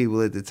few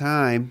people at the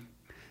time.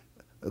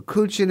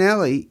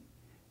 Cuccinelli,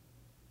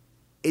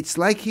 it's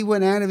like he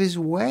went out of his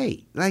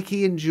way, like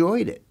he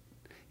enjoyed it.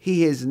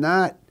 He has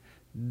not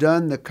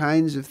done the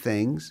kinds of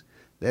things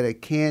that a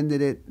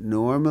candidate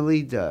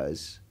normally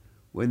does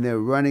when they're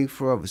running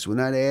for office. We're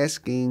not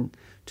asking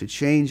to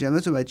change. I'm not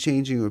talking about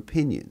changing your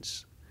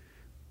opinions.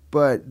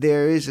 But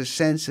there is a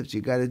sense that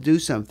you got to do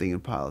something in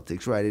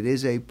politics, right? It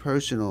is a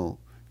personal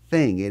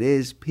thing. It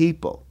is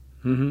people.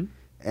 Mm-hmm.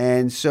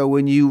 And so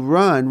when you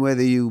run,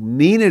 whether you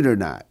mean it or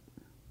not,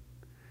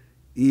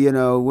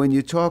 when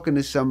you're talking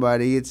to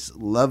somebody, it's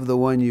love the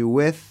one you're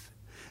with.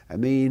 I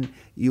mean,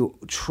 you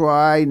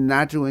try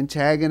not to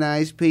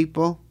antagonize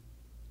people.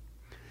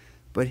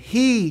 But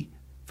he,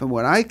 from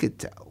what I could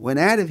tell, went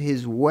out of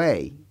his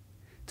way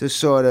to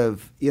sort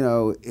of,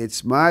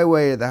 it's my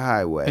way or the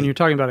highway. And you're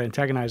talking about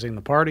antagonizing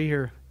the party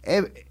here?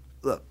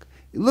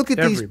 Look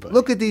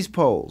at these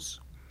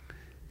polls.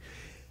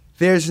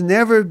 There's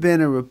never been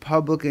a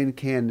Republican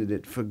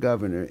candidate for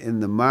governor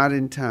in the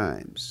modern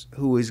times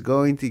who is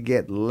going to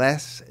get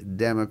less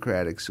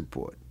Democratic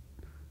support.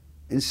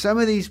 In some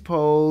of these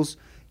polls,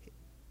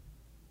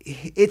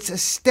 it's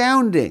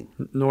astounding.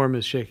 Norm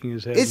is shaking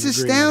his head. It's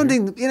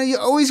astounding. You're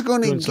always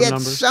going to get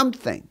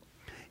something.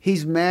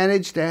 He's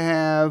managed to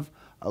have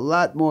a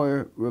lot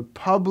more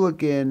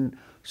Republican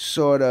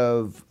sort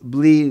of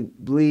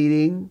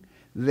bleeding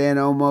than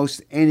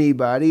almost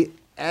anybody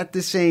at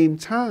the same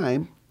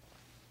time.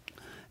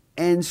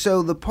 And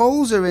so the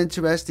polls are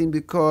interesting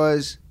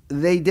because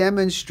they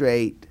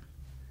demonstrate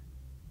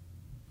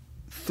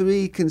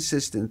three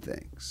consistent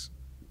things.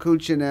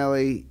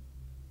 Cuccinelli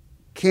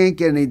can't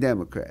get any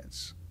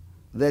Democrats,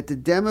 that the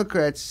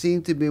Democrats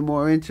seem to be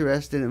more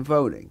interested in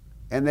voting,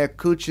 and that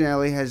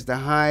Cuccinelli has the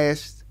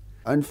highest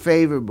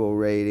unfavorable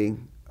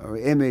rating or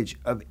image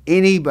of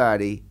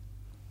anybody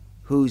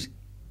who's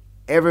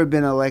ever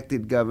been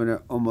elected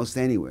governor almost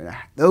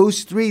anywhere.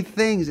 Those three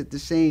things at the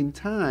same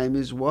time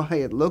is why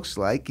it looks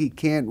like he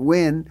can't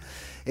win,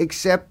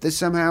 except that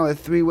somehow a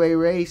three-way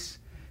race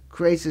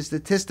creates a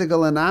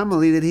statistical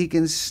anomaly that he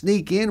can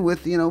sneak in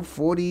with,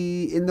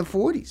 40 in the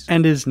 40s.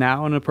 And is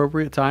now an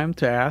appropriate time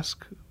to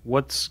ask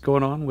what's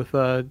going on with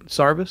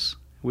Sarvis?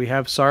 We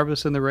have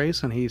Sarvis in the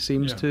race, and he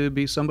seems to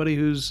be somebody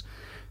who's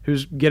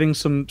getting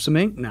some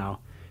ink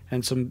now,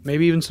 and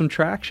maybe even some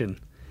traction.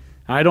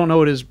 I don't know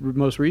what his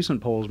most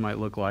recent polls might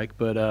look like,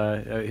 but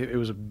it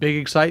was a big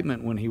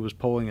excitement when he was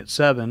polling at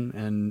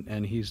 7,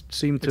 and he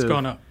seemed to... It's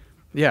gone up.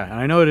 Yeah, and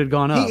I know it had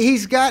gone up.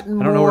 He's gotten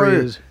more... I don't know where he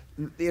is.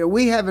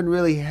 We haven't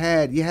really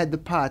had... You had the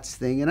Potts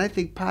thing, and I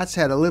think Potts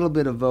had a little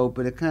bit of vote,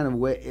 but it kind of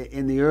went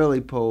in the early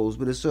polls,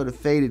 but it sort of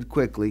faded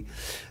quickly.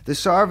 The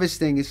Sarvis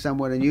thing is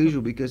somewhat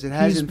unusual because it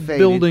hasn't faded. He's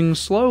building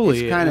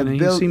slowly. It's kind of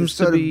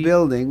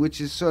building, which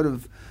is sort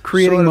of...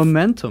 creating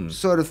momentum.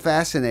 Sort of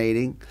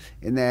fascinating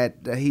in that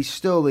he's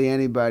still the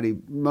anybody,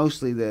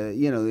 mostly the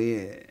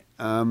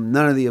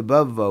none of the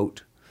above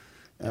vote.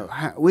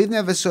 We've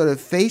never sort of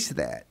faced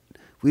that.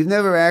 We've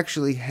never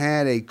actually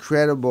had a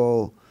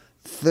credible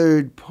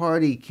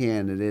third-party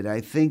candidate.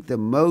 I think the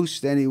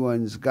most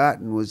anyone's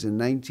gotten was in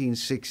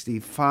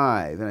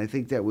 1965, and I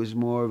think that was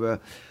more of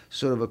a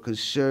sort of a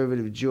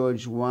conservative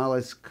George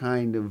Wallace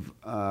kind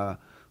of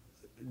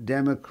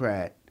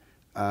Democrat.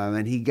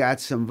 And he got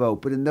some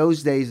vote. But in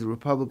those days, the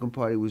Republican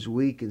Party was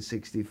weak in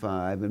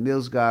 65, and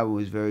Mills Godwin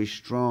was very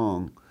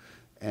strong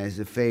as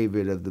a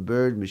favorite of the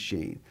Byrd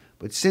machine.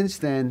 But since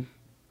then,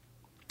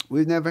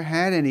 we've never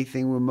had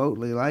anything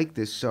remotely like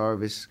this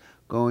Sarvis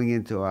going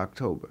into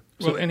October.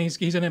 Well, and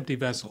he's an empty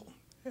vessel.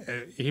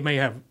 He may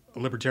have a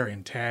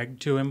libertarian tag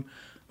to him.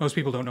 Most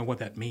people don't know what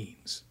that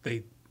means.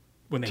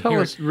 Tell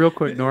us real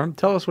quick, Norm.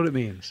 Tell us what it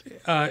means.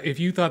 If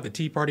you thought the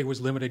Tea Party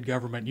was limited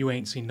government, you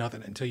ain't seen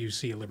nothing until you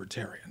see a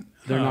libertarian.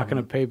 They're not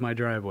going to pave my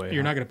driveway.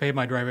 You're not going to pave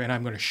my driveway, and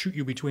I'm going to shoot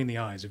you between the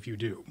eyes if you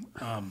do.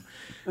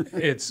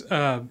 It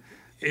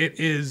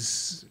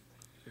is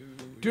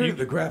due to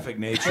the graphic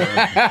nature.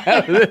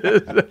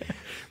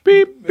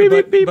 Beep, beep,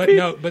 but, beep, but beep.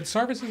 no, but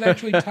Sarvis has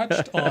actually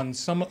touched on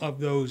some of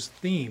those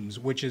themes,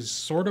 which is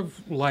sort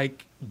of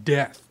like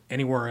death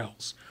anywhere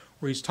else,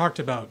 where he's talked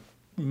about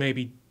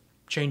maybe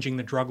changing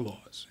the drug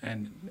laws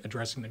and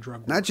addressing the drug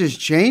laws. Not just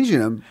changing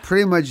them,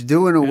 pretty much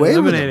doing away with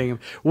them. Eliminating him.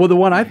 Well, the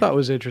one I thought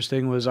was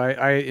interesting was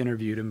I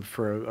interviewed him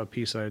for a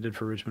piece that I did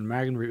for Richmond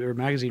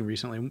Magazine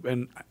recently,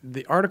 and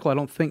the article I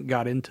don't think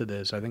got into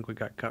this. I think we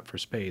got cut for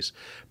space.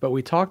 But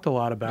we talked a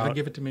lot about...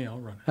 Give it to me, I'll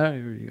run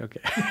it.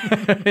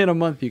 Okay. In a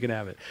month you can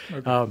have it.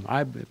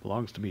 Okay. It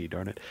belongs to me,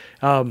 darn it.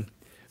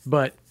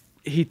 But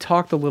he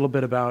talked a little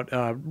bit about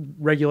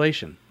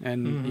regulation,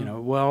 and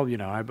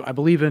I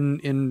believe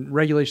in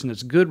regulation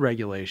that's good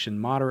regulation,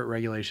 moderate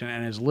regulation,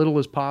 and as little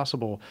as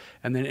possible,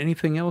 and then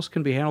anything else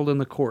can be handled in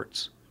the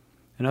courts.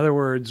 In other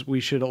words, we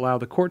should allow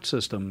the court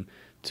system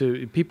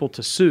to people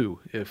to sue.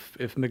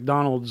 If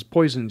McDonald's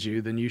poisons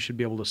you, then you should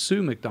be able to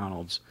sue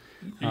McDonald's.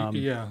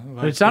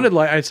 It sounded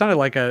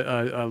like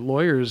a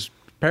lawyer's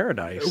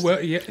paradise.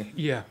 Well,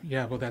 yeah.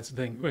 Well, that's the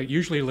thing. Well,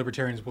 usually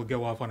libertarians will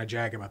go off on a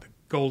jag about the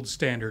gold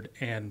standard,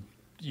 and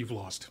you've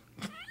lost.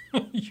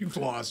 You've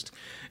lost,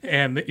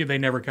 and they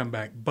never come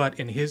back. But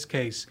in his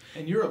case,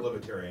 and you're a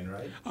libertarian,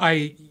 right?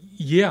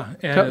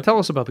 Tell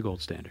us about the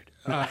gold standard.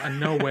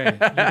 No way.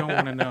 You don't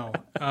want to know.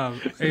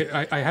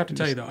 I have to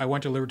tell you though, I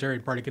went to a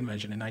Libertarian Party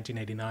convention in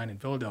 1989 in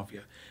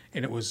Philadelphia,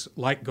 and it was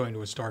like going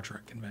to a Star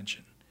Trek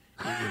convention.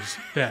 It was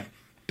that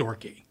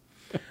dorky.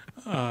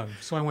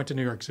 So I went to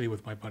New York City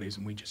with my buddies,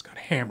 and we just got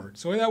hammered.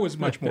 So that was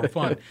much more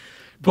fun.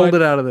 Pulled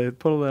it out of the.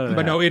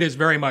 But no, it is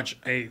very much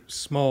a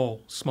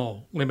small,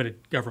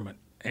 limited government,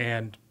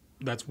 and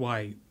that's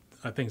why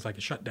things like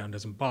a shutdown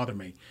doesn't bother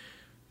me.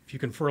 If you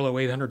can furlough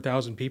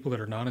 800,000 people that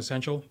are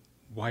non-essential,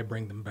 why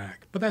bring them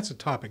back? But that's a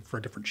topic for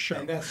a different show.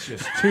 And that's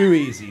just too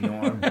easy,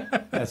 Norm.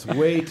 That's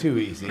way too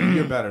easy.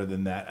 You're better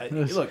than that.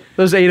 Look,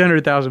 those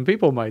 800,000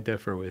 people might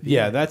differ with you.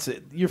 Yeah, that's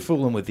it. You're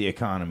fooling with the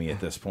economy at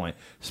this point.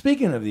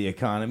 Speaking of the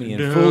economy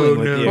and fooling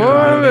with the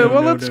economy.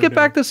 Well, let's get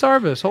back to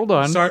Sarvis. Hold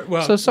on.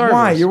 Sarvis.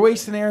 Why? You're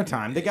wasting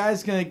airtime. The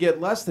guy's going to get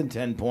less than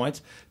 10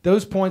 points.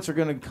 Those points are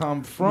going to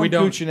come from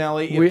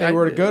Cuccinelli if they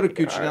were to go to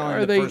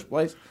Cuccinelli in the first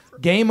place.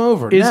 Game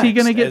over. Is he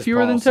going to get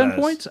fewer than 10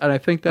 points? And I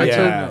think that's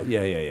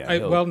yeah.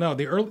 Well, no.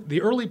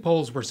 The early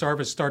polls where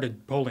Sarvis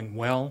started polling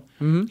well,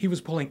 he was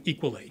polling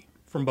equally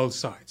from both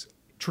sides.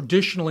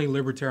 Traditionally,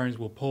 libertarians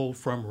will poll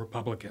from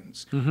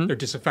Republicans. They're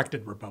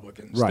disaffected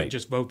Republicans. Right. They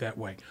just vote that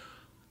way.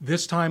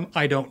 This time,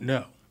 I don't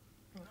know.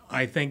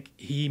 I think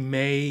he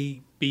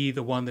may be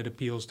the one that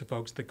appeals to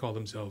folks that call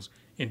themselves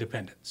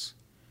independents.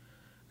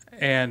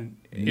 And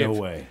no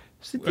way.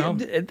 Well,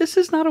 this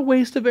is not a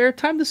waste of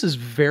airtime. This is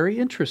very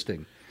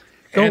interesting.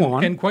 Go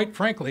on. And quite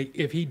frankly,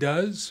 if he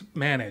does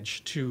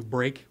manage to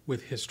break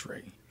with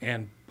history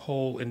and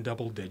poll in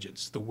double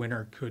digits, the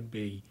winner could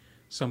be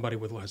somebody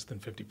with less than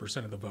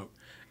 50% of the vote.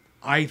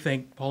 I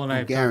think Paul and I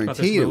have talked about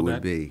this a little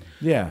bit. Be.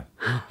 Yeah.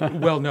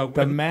 Well, no.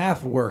 The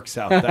math works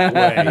out that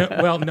way.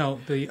 No.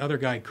 The other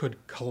guy could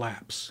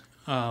collapse.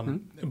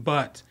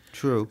 But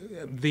true.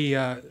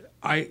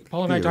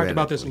 Paul and I talked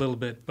about this a little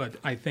bit, but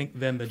I think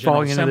then the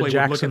General Assembly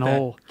would look at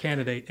that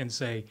candidate and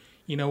say,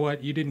 you know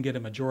what, you didn't get a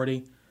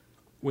majority.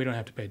 We don't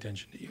have to pay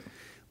attention to you.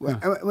 Well,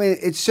 I mean,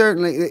 it's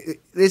certainly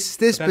this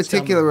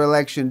particular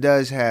election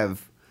does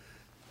have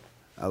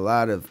a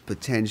lot of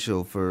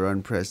potential for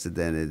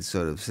unprecedented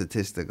sort of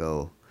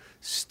statistical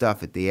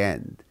stuff at the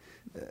end.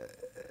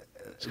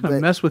 It's going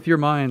to mess with your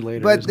mind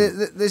later. But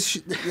this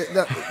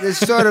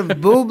sort of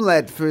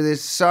boomlet for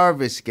this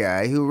Sarvis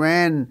guy who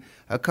ran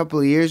a couple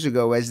of years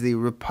ago as the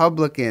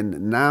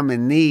Republican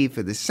nominee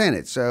for the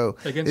Senate. So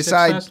this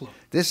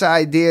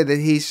idea that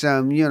he's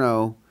some,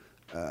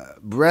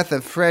 breath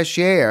of fresh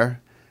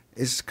air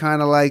is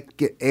kind of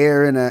like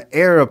air in an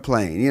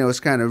airplane. It's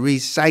kind of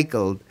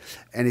recycled,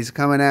 and he's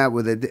coming out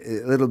with it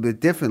a little bit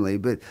differently.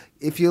 But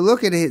if you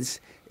look at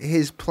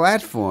his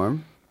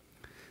platform,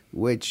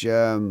 which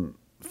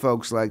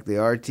folks like the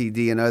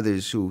RTD and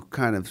others who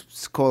kind of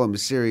call him a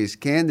serious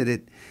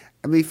candidate,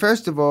 I mean,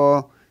 first of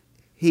all,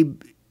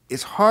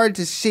 it's hard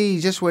to see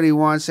just what he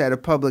wants out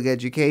of public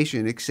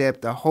education,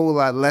 except a whole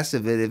lot less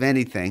of it, if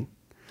anything.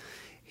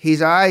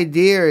 His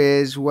idea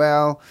is, we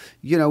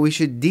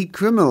should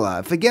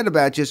decriminalize. Forget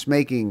about just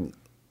making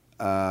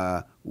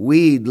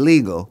weed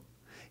legal.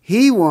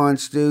 He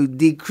wants to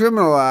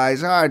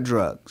decriminalize hard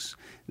drugs.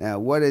 Now,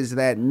 what does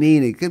that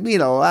mean? It could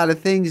mean a lot of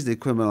things to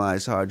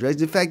criminalize hard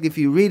drugs. In fact, if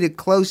you read it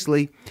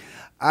closely,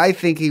 I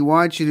think he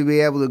wants you to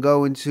be able to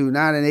go into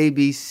not an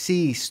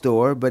ABC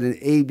store, but an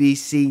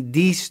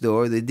ABCD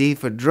store, the D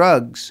for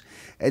drugs,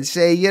 and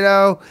say,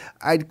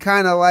 I'd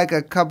kind of like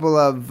a couple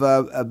of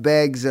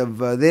bags of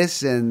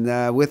this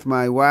and with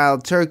my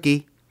wild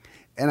turkey.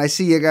 And I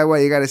see you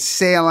got a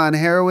sale on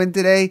heroin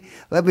today?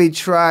 Let me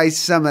try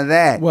some of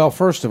that. Well,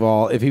 first of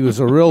all, if he was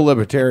a real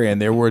libertarian,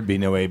 there would be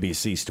no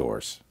ABC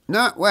stores.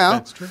 No, well,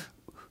 that's true.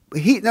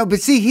 That's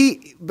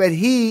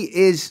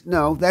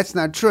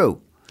not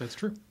true. That's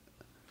true.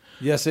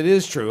 Yes, it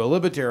is true. A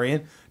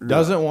libertarian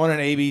doesn't want an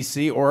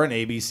ABC or an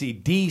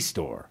ABCD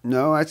store.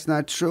 No, that's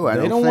not true.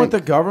 They don't want the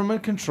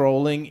government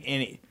controlling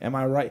any. Am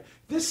I right?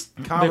 This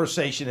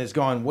conversation has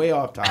gone way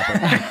off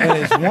topic. And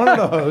as one of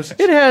the hosts,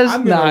 it has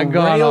I'm not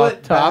gone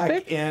off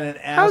topic. And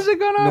how's it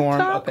gone off Norm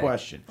topic? A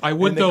question. I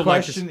would though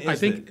like to. I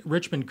think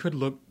Richmond could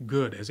look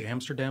good as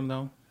Amsterdam,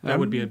 though. That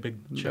would be a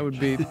big change. That would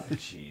be.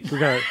 We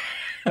got.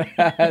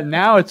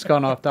 Now it's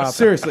gone off topic.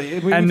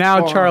 Seriously. And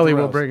now Charlie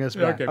will bring us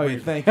back. Okay,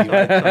 thank you.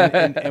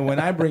 And when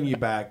I bring you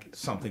back,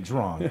 something's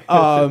wrong.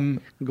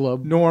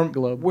 Norm,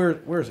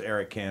 where's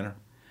Eric Cantor?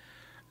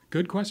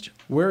 Good question.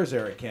 Where is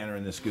Eric Cantor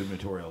in this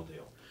gubernatorial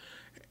deal?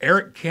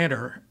 Eric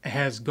Cantor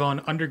has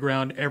gone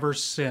underground ever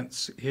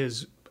since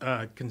his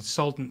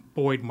consultant,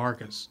 Boyd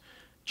Marcus,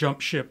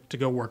 jumped ship to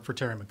go work for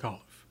Terry McAuliffe.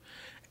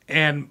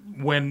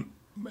 And when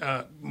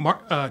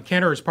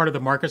Cantor is part of the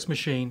Marcus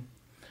machine,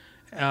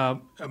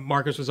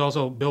 Marcus was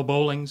also Bill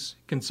Bowling's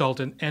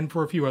consultant and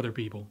for a few other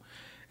people.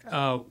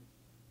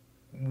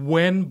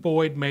 When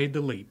Boyd made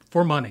the leap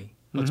for money,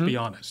 let's be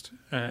honest,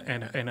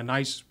 and a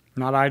nice...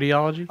 Not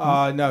ideology?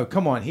 No,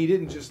 come on. He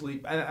didn't just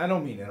leap. I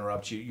don't mean to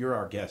interrupt you. You're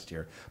our guest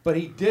here. But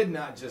he did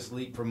not just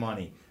leap for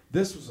money.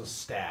 This was a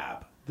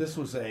stab. This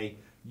was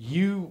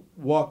you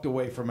walked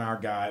away from our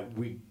guy.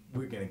 We're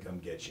going to come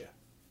get you.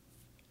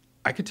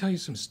 I could tell you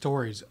some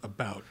stories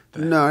about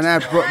that. No,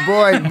 not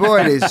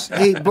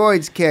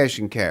Boyd's cash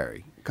and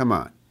carry. Come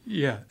on.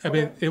 Yeah, I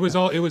mean it was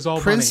all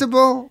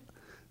principle.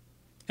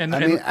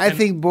 Money. I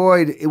think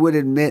Boyd would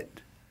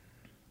admit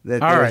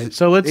that. All right,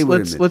 so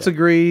let's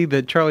agree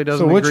that Charlie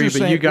doesn't agree,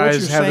 but you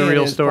guys have the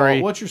real story.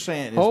 Paul, what you're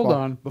saying is, hold Paul,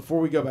 on, before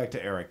we go back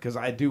to Eric, because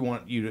I do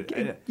want you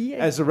to,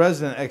 as a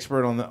resident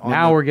expert on the.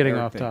 Now we're getting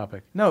off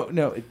topic.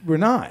 No, we're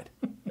not.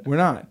 We're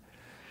not.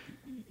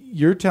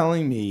 You're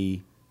telling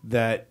me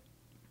that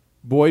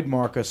Boyd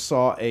Marcus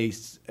saw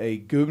a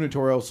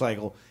gubernatorial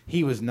cycle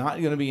he was not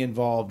going to be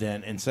involved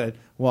in and said,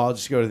 well, I'll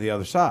just go to the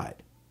other side.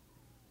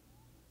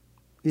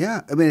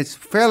 Yeah, I mean, it's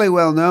fairly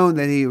well known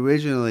that he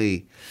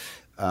originally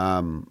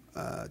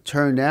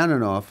turned down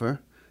an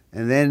offer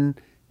and then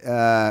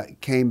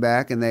came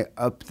back and they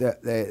upped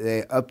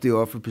the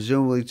offer,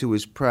 presumably to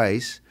his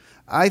price.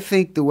 I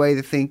think the way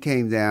the thing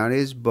came down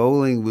is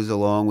Bowling was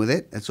along with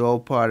it. That's all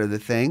part of the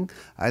thing.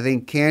 I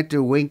think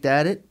Cantor winked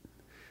at it,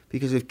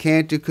 because if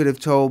Cantor could have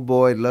told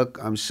Boyd, look,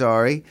 I'm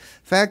sorry.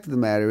 Fact of the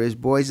matter is,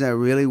 Boyd's not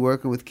really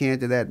working with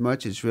Cantor that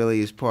much. It's really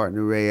his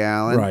partner, Ray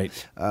Allen.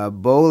 Right.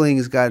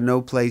 Bowling's got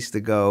no place to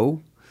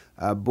go.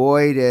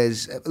 Boyd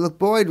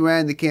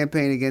ran the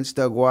campaign against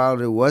Doug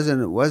Wilder.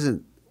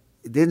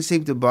 It didn't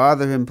seem to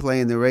bother him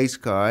playing the race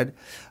card.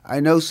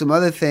 I know some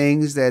other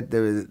things that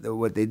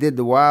what they did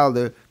to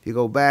Wilder, if you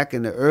go back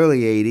in the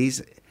early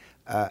 80s,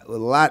 a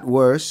lot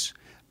worse.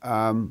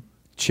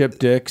 Chip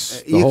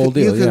Dix, the whole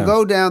deal. You can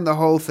go down the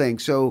whole thing.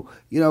 So,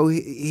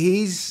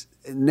 he's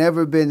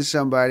never been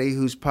somebody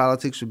whose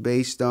politics were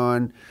based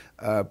on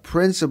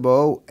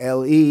principle,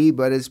 L-E,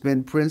 but it's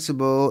been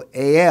principle,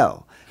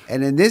 A-L.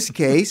 And in this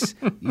case,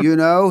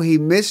 he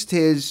missed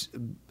his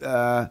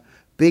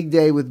big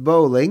day with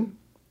Bowling.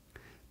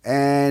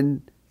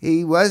 And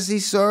he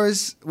saw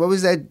his, what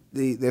was that,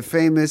 the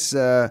famous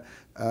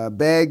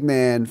bag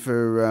man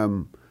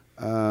for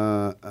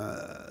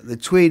the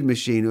Tweed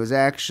machine. It was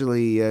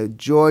actually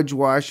George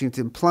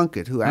Washington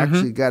Plunkett, who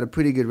actually got a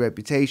pretty good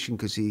reputation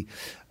because he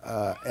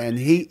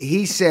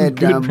said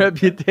good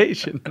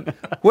reputation.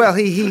 Well,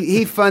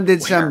 he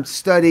funded some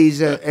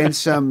studies and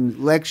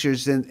some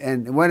lectures,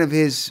 and one of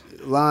his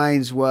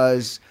lines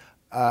was,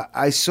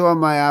 "I saw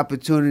my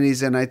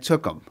opportunities and I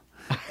took them."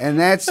 And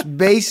that's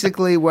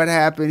basically what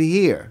happened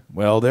here.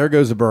 Well, there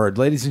goes a bird.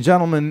 Ladies and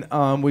gentlemen,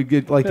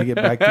 we'd like to get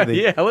back to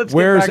the let's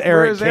where's get back,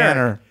 Eric where's Cantor?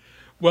 Eric?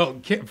 Well,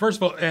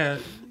 first of all,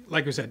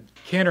 like we said,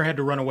 Cantor had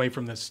to run away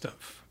from this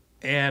stuff.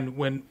 And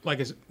when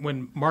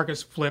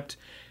Marcus flipped,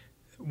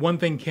 one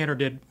thing Cantor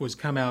did was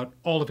come out,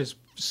 all of his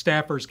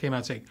staffers came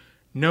out saying,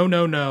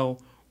 no,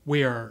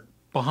 we are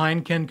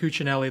behind Ken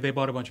Cuccinelli. They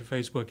bought a bunch of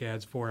Facebook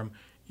ads for him.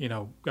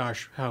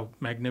 Gosh, how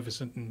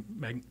magnificent and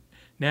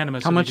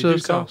magnanimous. How much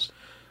does those cost?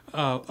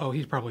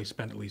 He's probably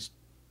spent at least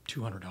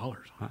 $200.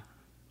 Huh.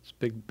 It's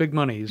big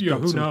money. He's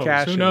dumped who some knows?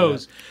 cash. Who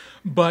knows?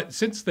 But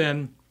since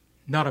then,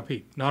 not a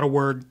peep, not a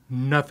word,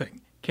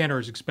 nothing. Cantor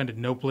has expended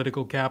no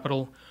political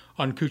capital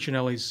on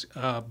Cuccinelli's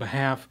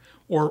behalf,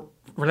 or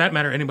for that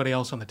matter, anybody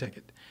else on the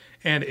ticket.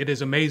 And it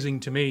is amazing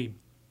to me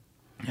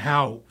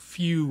how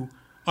few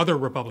other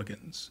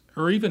Republicans,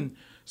 or even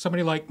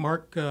somebody like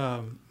Mark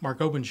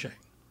Obenshain.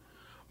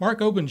 Mark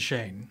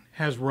Obenshain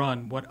has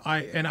run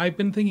I've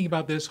been thinking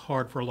about this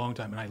hard for a long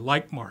time, and I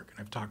like Mark, and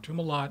I've talked to him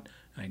a lot,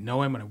 and I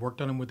know him, and I've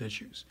worked on him with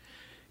issues.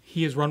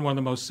 He has run one of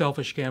the most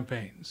selfish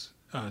campaigns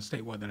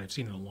statewide that I've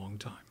seen in a long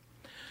time.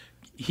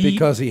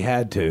 Because he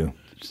had to.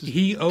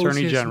 He owes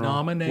Attorney his General.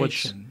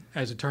 nomination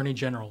as Attorney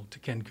General to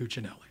Ken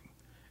Cuccinelli.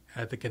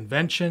 At the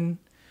convention,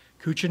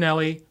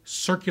 Cuccinelli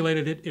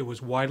circulated it. It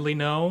was widely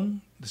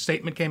known. The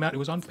statement came out. It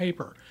was on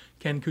paper.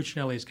 Ken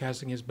Cuccinelli is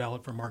casting his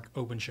ballot for Mark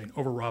Obenshain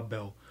over Rob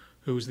Bell,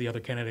 who was the other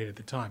candidate at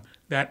the time.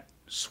 That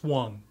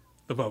swung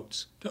the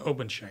votes to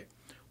Obenshain.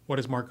 What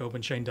has Mark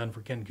Obenshain done for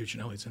Ken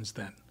Cuccinelli since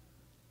then?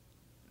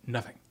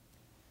 Nothing.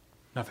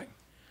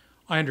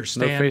 I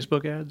understand. No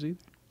Facebook ads either?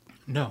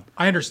 No.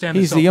 I understand.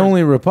 He's the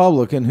only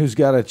Republican who's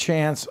got a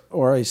chance,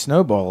 or a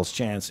snowball's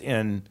chance,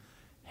 in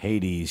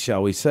Hades,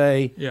 shall we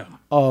say,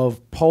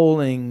 of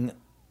polling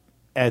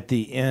at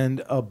the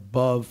end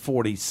above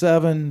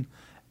 47,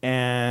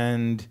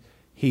 and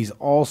he's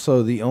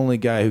also the only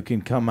guy who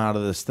can come out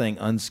of this thing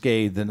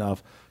unscathed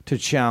enough to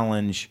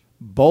challenge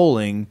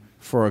Bowling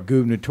for a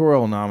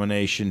gubernatorial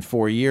nomination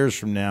 4 years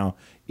from now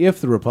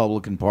if the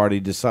Republican Party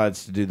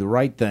decides to do the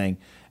right thing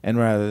and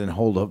rather than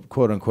hold a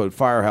quote-unquote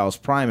firehouse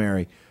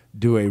primary,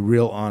 do a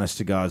real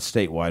honest-to-God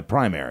statewide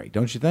primary.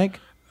 Don't you think?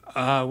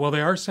 Well,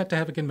 they are set to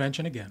have a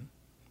convention again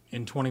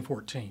in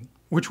 2014,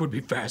 which would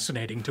be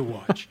fascinating to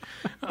watch.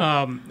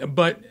 And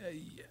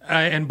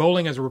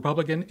Bowling as a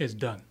Republican is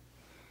done.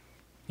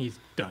 He's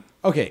done.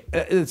 Okay,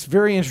 it's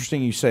very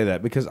interesting you say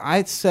that, because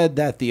I said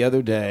that the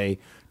other day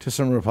to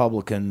some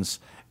Republicans,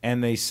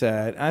 and they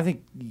said, I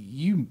think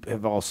you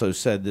have also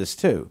said this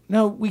too.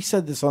 No, we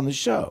said this on the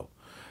show.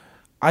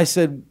 I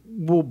said,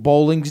 well,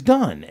 Bowling's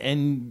done.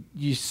 And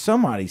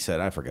somebody said,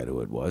 I forget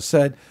who it was,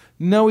 said,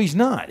 no, he's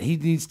not. He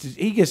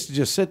gets to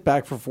just sit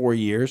back for 4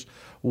 years,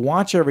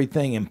 watch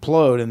everything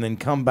implode, and then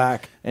come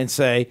back and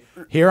say,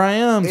 here I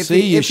am.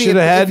 You should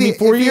have had me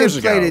 4 years ago.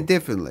 If he had played it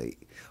differently,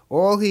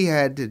 all he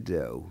had to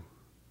do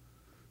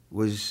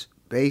was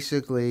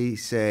basically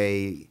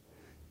say,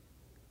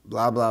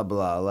 blah, blah,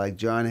 blah, like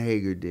John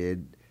Hager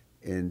did,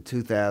 in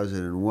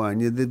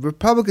 2001. The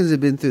Republicans had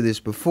been through this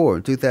before.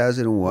 In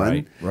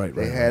 2001,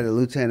 they had a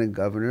lieutenant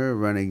governor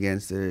run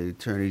against the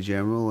attorney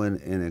general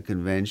in a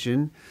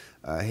convention.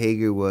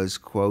 Hager was,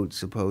 quote,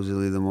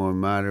 supposedly the more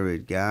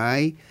moderate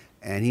guy,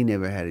 and he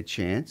never had a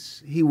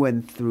chance. He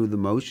went through the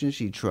motions.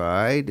 He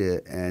tried,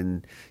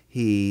 and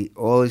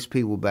all his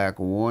people backed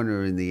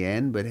Warner in the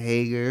end, but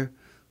Hager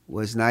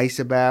was nice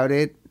about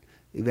it.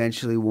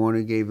 Eventually,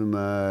 Warner gave him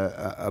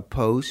a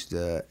post,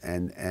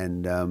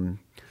 and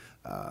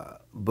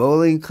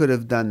Bolling could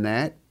have done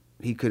that.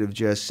 He could have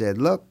just said,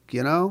 look,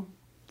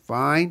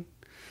 fine.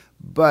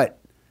 But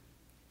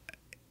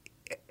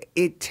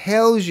it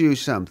tells you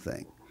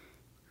something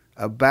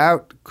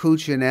about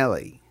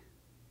Cuccinelli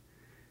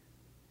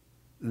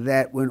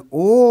that when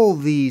all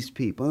these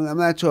people, I'm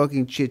not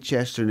talking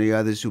Chichester and the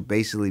others who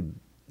basically,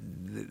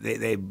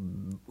 they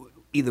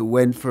either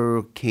went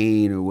for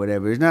Kane or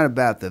whatever. It's not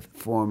about the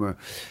former.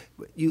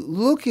 You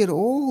look at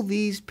all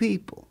these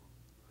people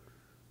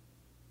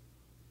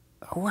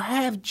who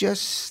have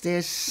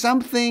there's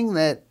something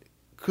that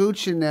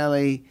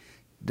Cuccinelli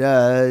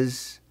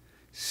does,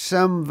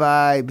 some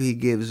vibe he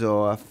gives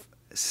off,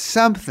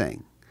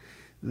 something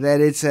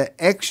that it's an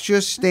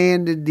extra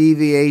standard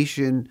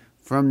deviation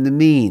from the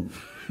mean.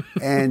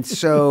 And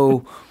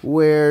so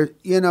where,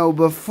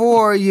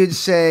 before you'd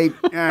say,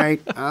 all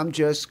right, I'm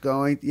just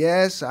going,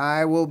 yes,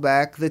 I will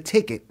back the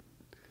ticket.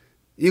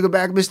 You go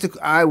back,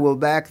 I will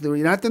back you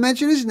don't have to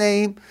mention his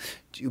name.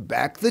 You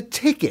back the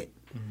ticket.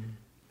 Mm-hmm.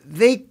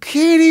 They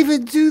can't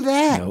even do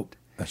that. Nope,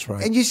 that's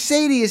right. And you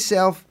say to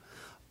yourself,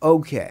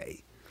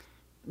 okay,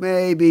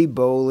 maybe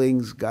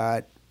Bolling's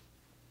got,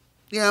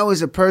 it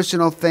was a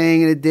personal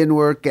thing and it didn't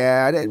work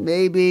out. And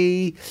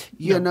maybe,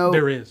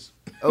 there is.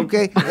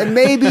 Okay, and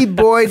maybe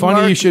Boyd.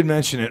 Funny you should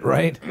mention it,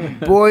 right?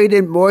 Boyd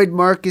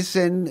Marcus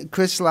and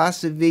Chris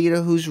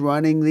LaCivita, who's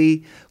running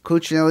the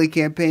Cuccinelli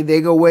campaign,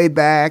 they go way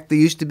back. They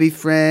used to be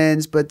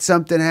friends, but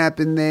something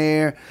happened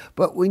there.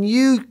 But when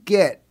you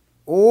get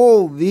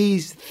all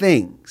these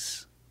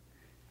things,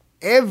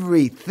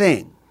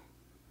 everything,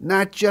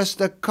 not just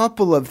a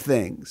couple of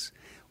things,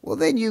 well,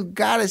 then you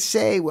got to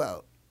say,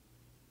 well,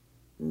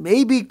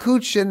 maybe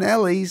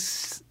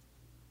Cuccinelli's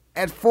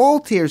at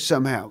fault here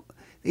somehow.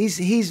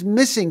 He's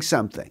missing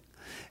something.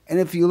 And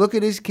if you look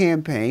at his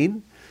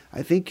campaign,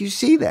 I think you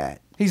see that.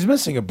 He's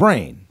missing a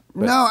brain.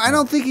 No, I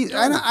don't think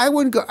I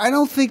wouldn't go. I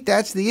don't think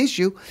that's the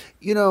issue.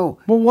 Well,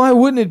 why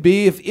wouldn't it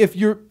be if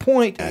your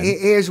point...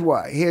 Here's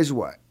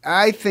why.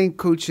 I think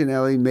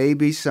Cuccinelli may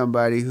be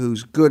somebody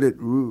who's good at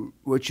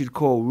what you'd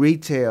call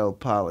retail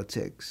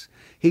politics.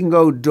 He can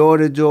go door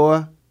to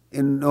door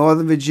in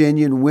Northern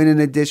Virginia and win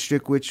in a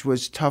district which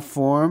was tough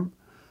for him.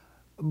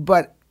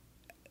 But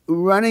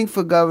running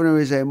for governor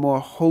is a more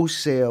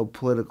wholesale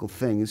political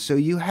thing. And so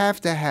you have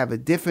to have a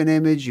different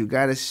image. You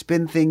got to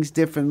spin things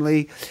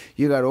differently.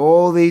 You got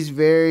all these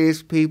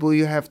various people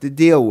you have to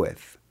deal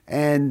with.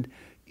 And,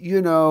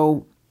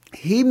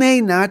 he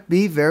may not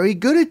be very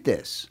good at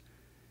this.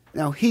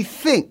 Now, he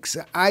thinks,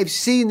 I've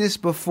seen this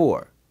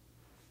before,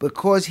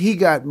 because he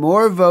got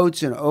more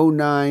votes in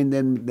 2009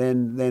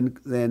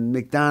 than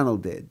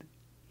McDonald did.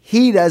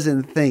 He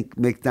doesn't think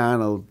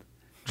McDonald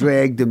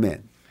dragged him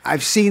in.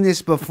 I've seen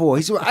this before.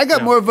 He said, I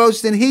got more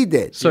votes than he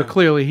did. So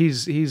clearly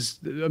he's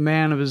a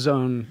man of his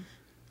own.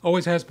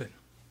 Always has been.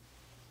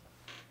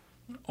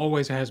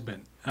 Always has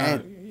been.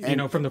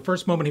 From the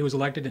first moment he was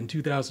elected in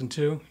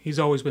 2002, he's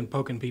always been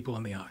poking people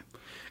in the eye.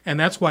 And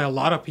that's why a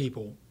lot of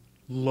people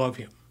love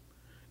him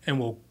and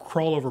will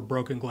crawl over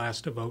broken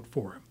glass to vote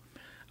for him.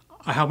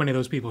 How many of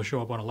those people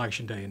show up on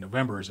Election Day in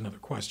November is another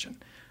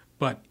question.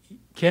 But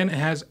Ken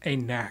has a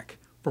knack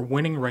for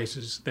winning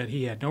races that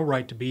he had no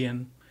right to be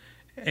in,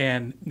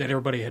 and that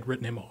everybody had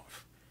written him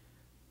off.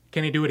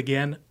 Can he do it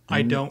again?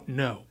 I don't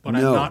know, but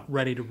I'm not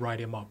ready to write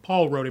him off.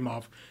 Paul wrote him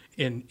off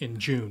in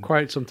June.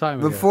 Quite some time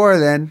ago. Before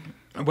then.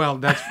 Well,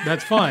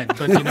 that's fine,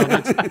 but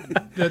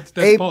that's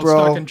April. Paul's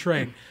stock and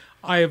trade.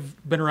 I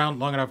have been around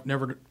long enough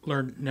never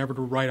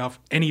to write off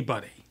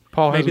anybody.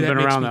 Paul Maybe hasn't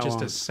been around that just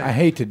long. as sad. I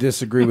hate to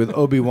disagree with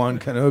Obi-Wan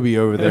Kenobi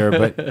over there,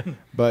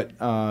 but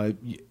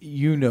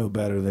you know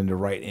better than to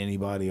write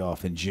anybody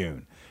off in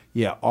June.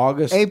 Yeah,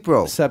 August,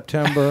 April,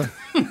 September.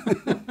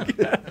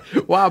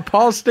 Wow,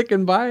 Paul's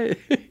sticking by it.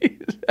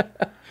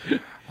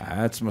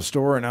 That's my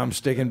story, and I'm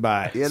sticking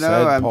by it.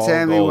 I'm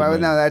telling you,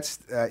 no, that's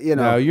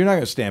No, you're not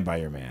going to stand by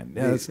your man.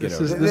 Yeah, let's get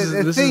over it.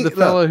 This is the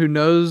fellow who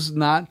knows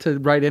not to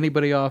write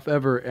anybody off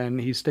ever, and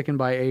he's sticking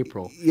by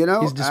April.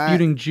 He's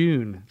disputing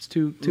June. It's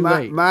too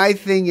late. My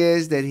thing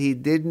is that he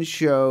didn't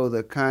show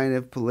the kind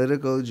of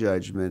political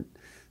judgment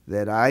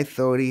that I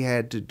thought he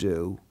had to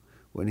do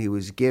when he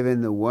was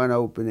given the one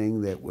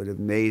opening that would have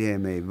made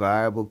him a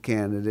viable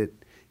candidate.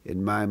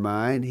 In my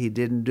mind, he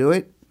didn't do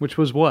it. Which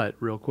was what,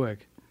 real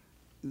quick?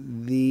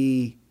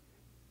 The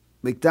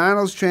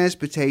McDonald's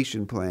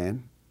transportation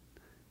plan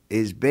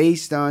is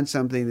based on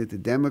something that the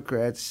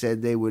Democrats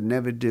said they would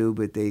never do,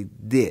 but they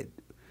did,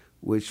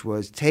 which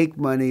was take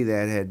money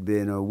that had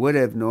been or would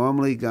have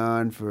normally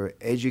gone for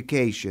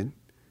education,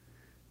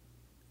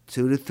 $2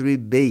 to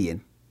 $3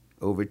 billion,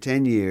 over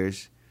 10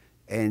 years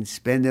and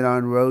spend it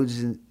on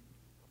roads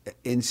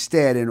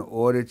instead in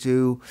order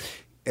to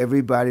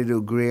everybody to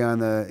agree on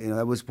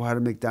that was part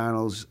of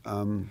McDonald's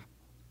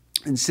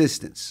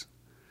insistence.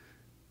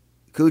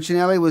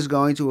 Cuccinelli was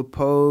going to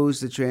oppose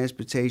the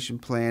transportation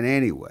plan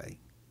anyway.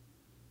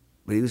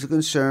 But he was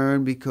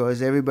concerned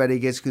because everybody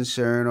gets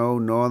concerned,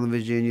 Northern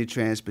Virginia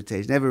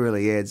transportation. Never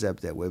really adds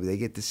up that way, but they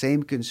get the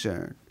same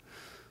concern.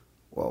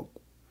 Well,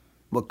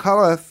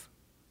 McAuliffe,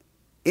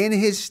 in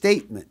his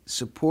statement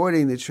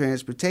supporting the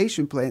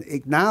transportation plan,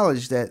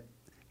 acknowledged that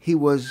he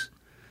was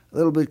a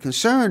little bit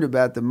concerned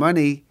about the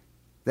money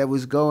that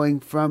was going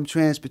from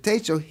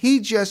transportation. So he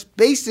just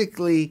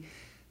basically,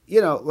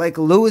 like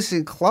Lewis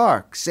and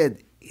Clark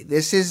said,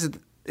 this is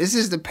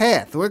the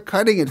path. We're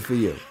cutting it for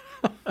you.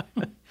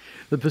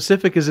 The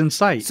Pacific is in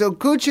sight. So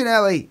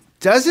Cuccinelli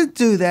doesn't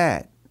do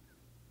that,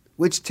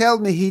 which tells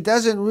me he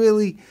doesn't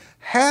really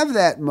have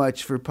that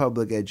much for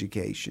public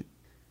education.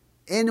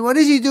 And what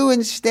does he do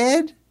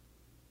instead?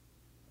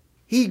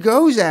 He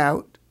goes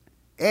out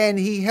and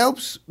he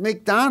helps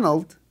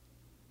McDonald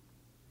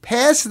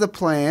pass the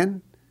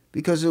plan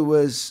because it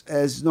was,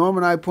 as Norm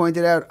and I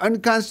pointed out,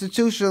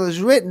 unconstitutional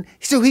as written.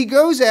 So he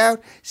goes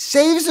out,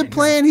 saves the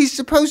plan he's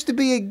supposed to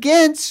be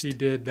against. He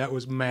did. That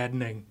was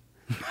maddening.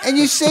 And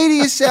you say to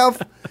yourself,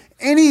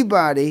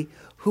 anybody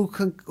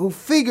who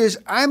figures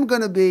I'm going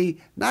to be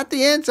not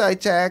the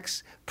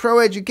anti-tax,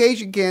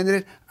 pro-education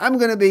candidate, I'm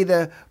going to be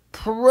the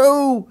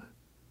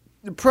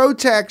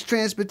pro-tax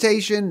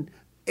transportation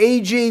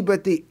AG,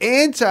 but the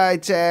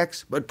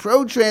anti-tax, but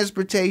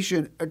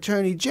pro-transportation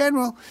attorney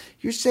general,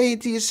 you're saying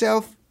to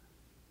yourself,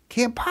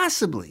 can't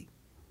possibly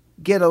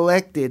get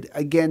elected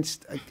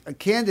against a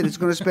candidate who's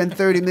going to spend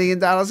 $30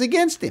 million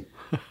against him.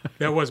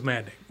 That was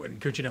maddening when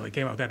Cuccinelli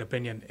came out with that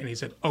opinion, and he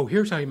said,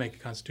 here's how you make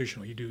it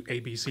constitutional. You do A,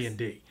 B, C, and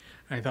D.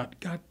 And I thought,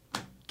 God,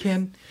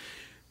 Ken,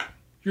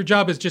 your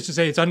job is just to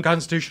say it's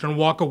unconstitutional and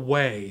walk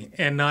away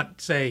and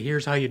not say,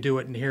 here's how you do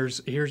it, and here's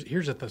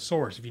a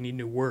thesaurus if you need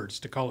new words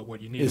to call it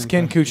what you need. Is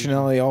Ken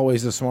Cuccinelli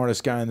always the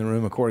smartest guy in the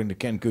room, according to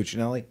Ken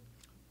Cuccinelli?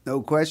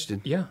 No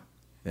question. Yeah.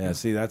 Yeah,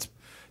 see,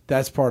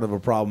 that's part of a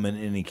problem in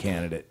any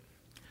candidate.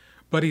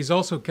 But he's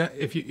also,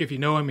 if you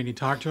know him and you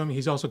talk to him,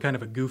 he's also kind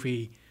of a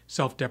goofy,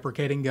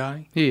 self-deprecating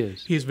guy. He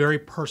is. He is very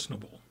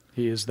personable.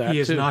 He is that. He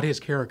is too. not his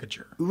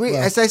caricature.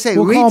 As I say,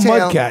 we'll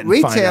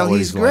retail,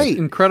 he's great.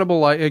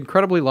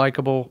 Incredibly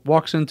likable.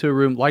 Walks into a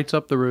room, lights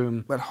up the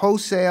room. But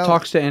wholesale,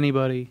 talks to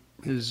anybody.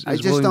 I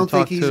just don't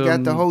think he's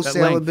got the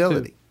wholesale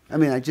ability. I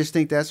mean, I just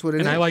think that's what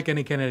it is. And I like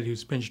any candidate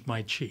who's pinched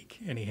my cheek,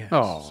 and he has.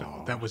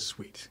 So that was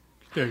sweet.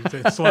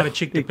 There's a lot of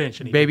cheek to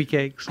pinch. And baby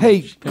cakes.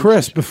 Hey,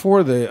 Chris,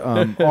 before the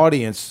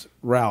audience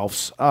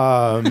Ralph's,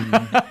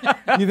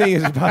 you think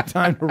it's about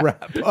time to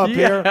wrap up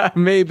here?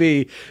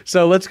 Maybe.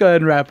 So let's go ahead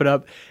and wrap it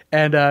up.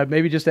 And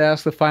maybe just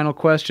ask the final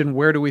question,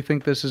 where do we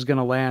think this is going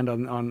to land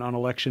on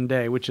Election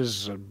Day, which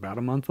is about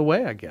a month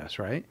away, I guess,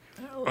 right?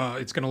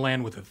 It's going to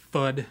land with a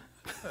thud.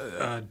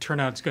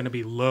 Turnout's going to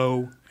be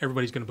low.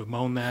 Everybody's going to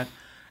bemoan that.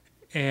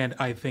 And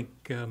I think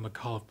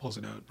McAuliffe pulls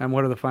it out. And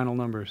what are the final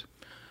numbers?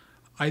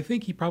 I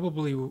think he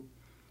probably,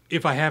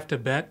 if I have to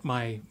bet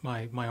my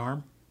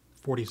arm,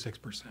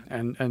 46%.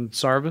 And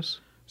Sarvis?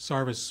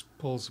 Sarvis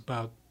pulls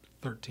about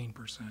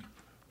 13%.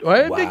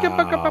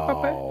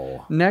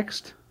 Wow.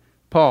 Next,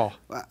 Paul.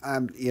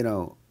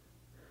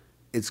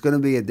 It's going to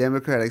be a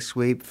Democratic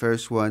sweep,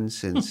 first one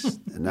since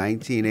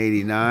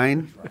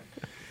 1989.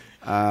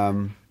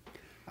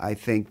 I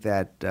think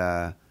that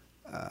the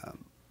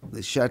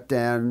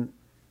shutdown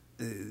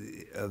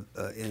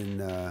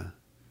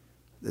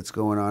that's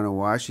going on in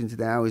Washington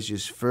now is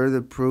just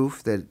further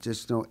proof that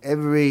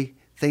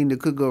everything that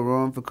could go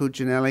wrong for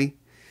Cuccinelli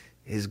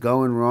is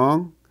going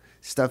wrong.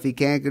 Stuff he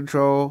can't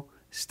control,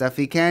 stuff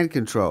he can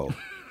control.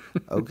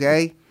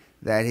 Okay?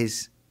 That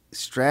his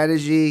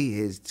strategy,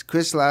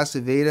 Chris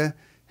LaCivita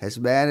has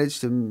managed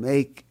to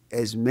make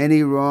as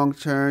many wrong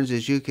turns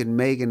as you can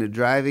make in a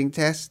driving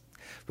test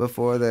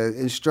before the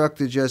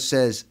instructor just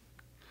says,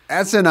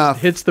 that's enough.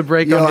 Hits the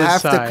brake You'll on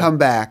his side. have to come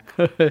back.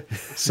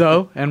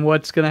 So, and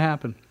what's going to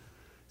happen?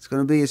 It's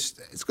going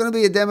to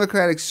be a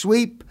Democratic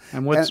sweep.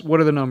 And what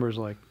are the numbers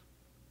like?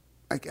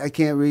 I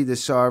can't read the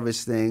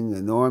Sarvis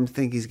thing. Norm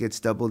thinks he gets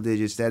double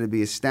digits. That'd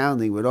be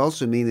astounding. It would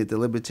also mean that the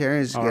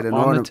Libertarians get an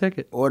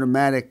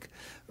automatic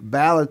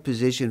ballot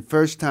position.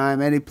 First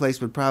time any place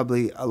but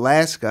probably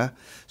Alaska.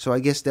 So I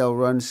guess they'll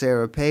run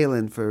Sarah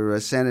Palin for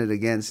Senate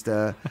against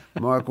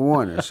Mark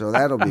Warner. So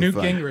that'll be Newt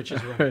fun. Gingrich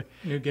is running.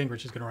 Newt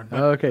Gingrich is going to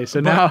run. Okay,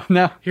 so now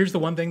here's the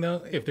one thing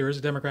though: if there is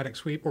a Democratic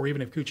sweep, or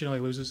even if Cuccinelli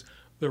loses,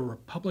 the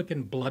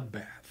Republican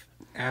bloodbath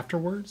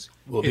afterwards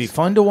will be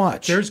fun to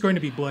watch. There's going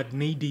to be blood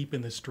knee deep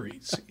in the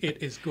streets.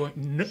 It is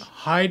going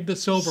hide the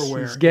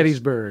silverware. It's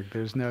Gettysburg.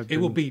 It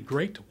will be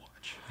great to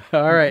watch.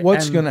 All right.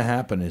 What's going to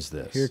happen is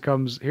this. Here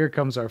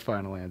comes our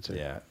final answer.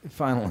 Yeah,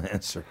 final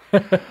answer.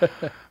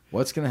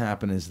 What's going to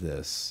happen is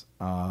this.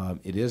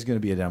 It is going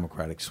to be a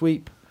Democratic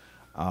sweep.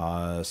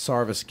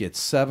 Sarvis gets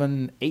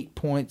 7-8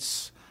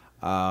 points.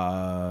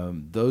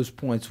 Those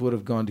points would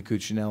have gone to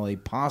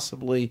Cuccinelli,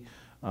 possibly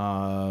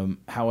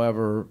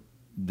However,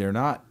 they're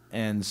not,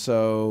 and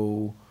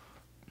so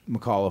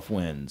McAuliffe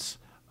wins.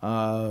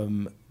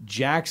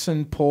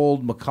 Jackson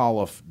pulled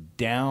McAuliffe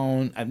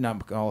down. Not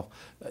McAuliffe.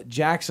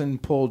 Jackson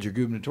pulled your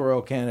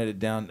gubernatorial candidate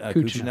down,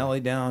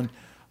 Cuccinelli down.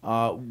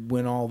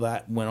 When all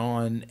that went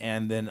on,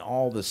 and then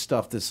all the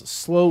stuff, this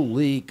slow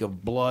leak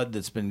of blood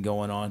that's been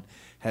going on,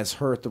 has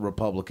hurt the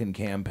Republican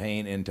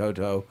campaign in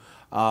toto.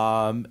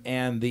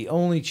 And the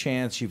only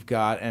chance you've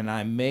got, and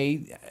I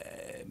may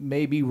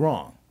be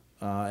wrong,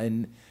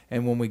 and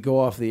when we go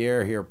off the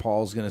air here,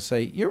 Paul's going to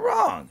say, you're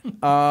wrong.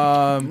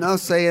 No,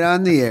 say it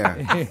on the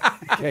air.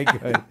 Okay,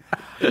 good.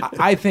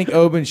 I think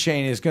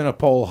Obenshain is going to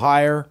poll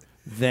higher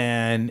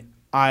than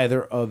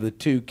either of the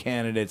two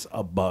candidates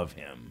above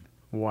him.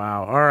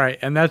 Wow. All right.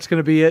 And that's going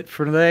to be it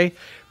for today.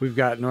 We've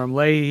got Norm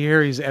Leahy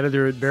here. He's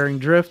editor at Bearing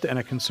Drift and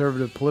a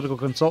conservative political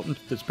consultant.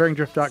 That's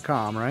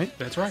bearingdrift.com, right?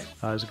 That's right.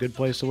 It's a good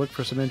place to look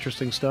for some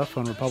interesting stuff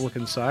on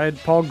Republican side.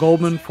 Paul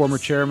Goldman, former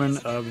chairman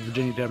of the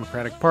Virginia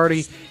Democratic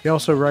Party. He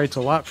also writes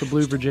a lot for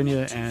Blue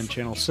Virginia and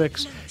Channel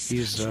 6.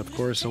 He's, of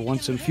course, a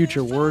once and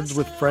future Words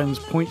with Friends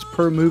points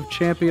per move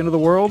champion of the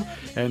world.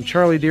 And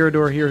Charlie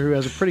Dirador here, who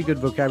has a pretty good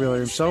vocabulary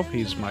himself.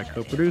 He's my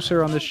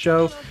co-producer on this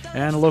show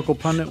and a local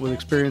pundit with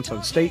experience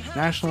on state,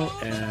 national,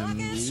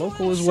 and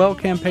local as well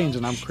campaigns.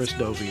 And I'm Chris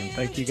Dovey, and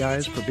thank you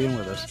guys for being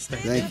with us.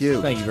 Thank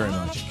you. Thank you very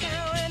much.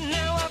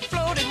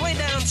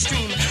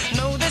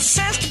 No, this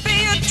has to be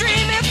a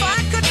dream. If I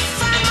could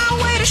find my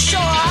way to shore,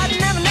 I'd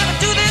never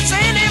do this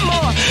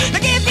anymore.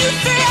 Like if you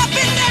three up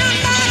and down,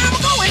 I'm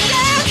going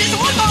down. Just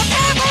one more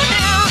time, go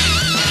down.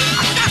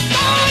 I got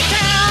going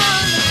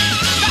down.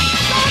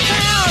 Going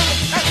down.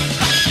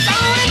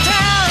 Going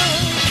down.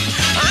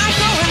 I'm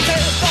going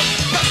down.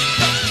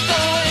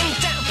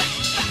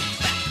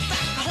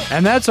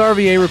 And that's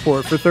RVA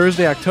Report for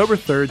Thursday, October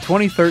 3rd,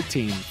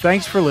 2013.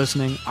 Thanks for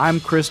listening. I'm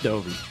Chris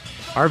Dovey.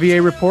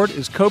 RVA Report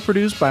is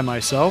co-produced by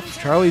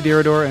myself, Charlie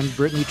Dirador, and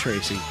Brittany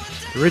Tracy.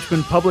 The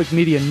Richmond Public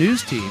Media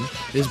News team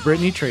is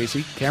Brittany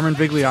Tracy, Cameron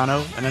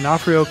Vigliano, and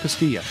Onofrio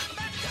Castilla.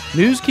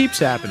 News keeps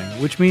happening,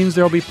 which means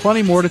there'll be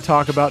plenty more to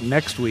talk about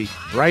next week,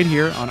 right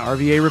here on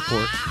RVA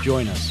Report.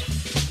 Join us.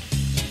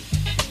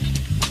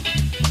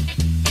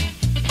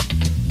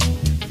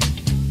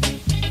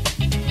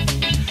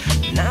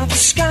 Now the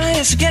sky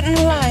is getting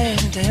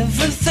light,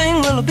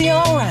 everything will be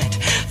alright.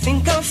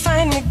 Think I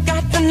finally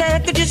got the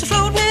knack of just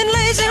floating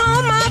lazy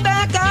on my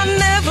back. I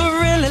never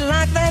really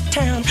liked that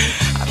town.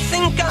 I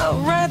think I'll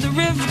ride the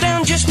river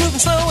down, just moving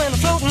slow and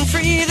floating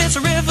free. There's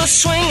a river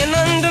swinging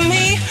under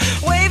me.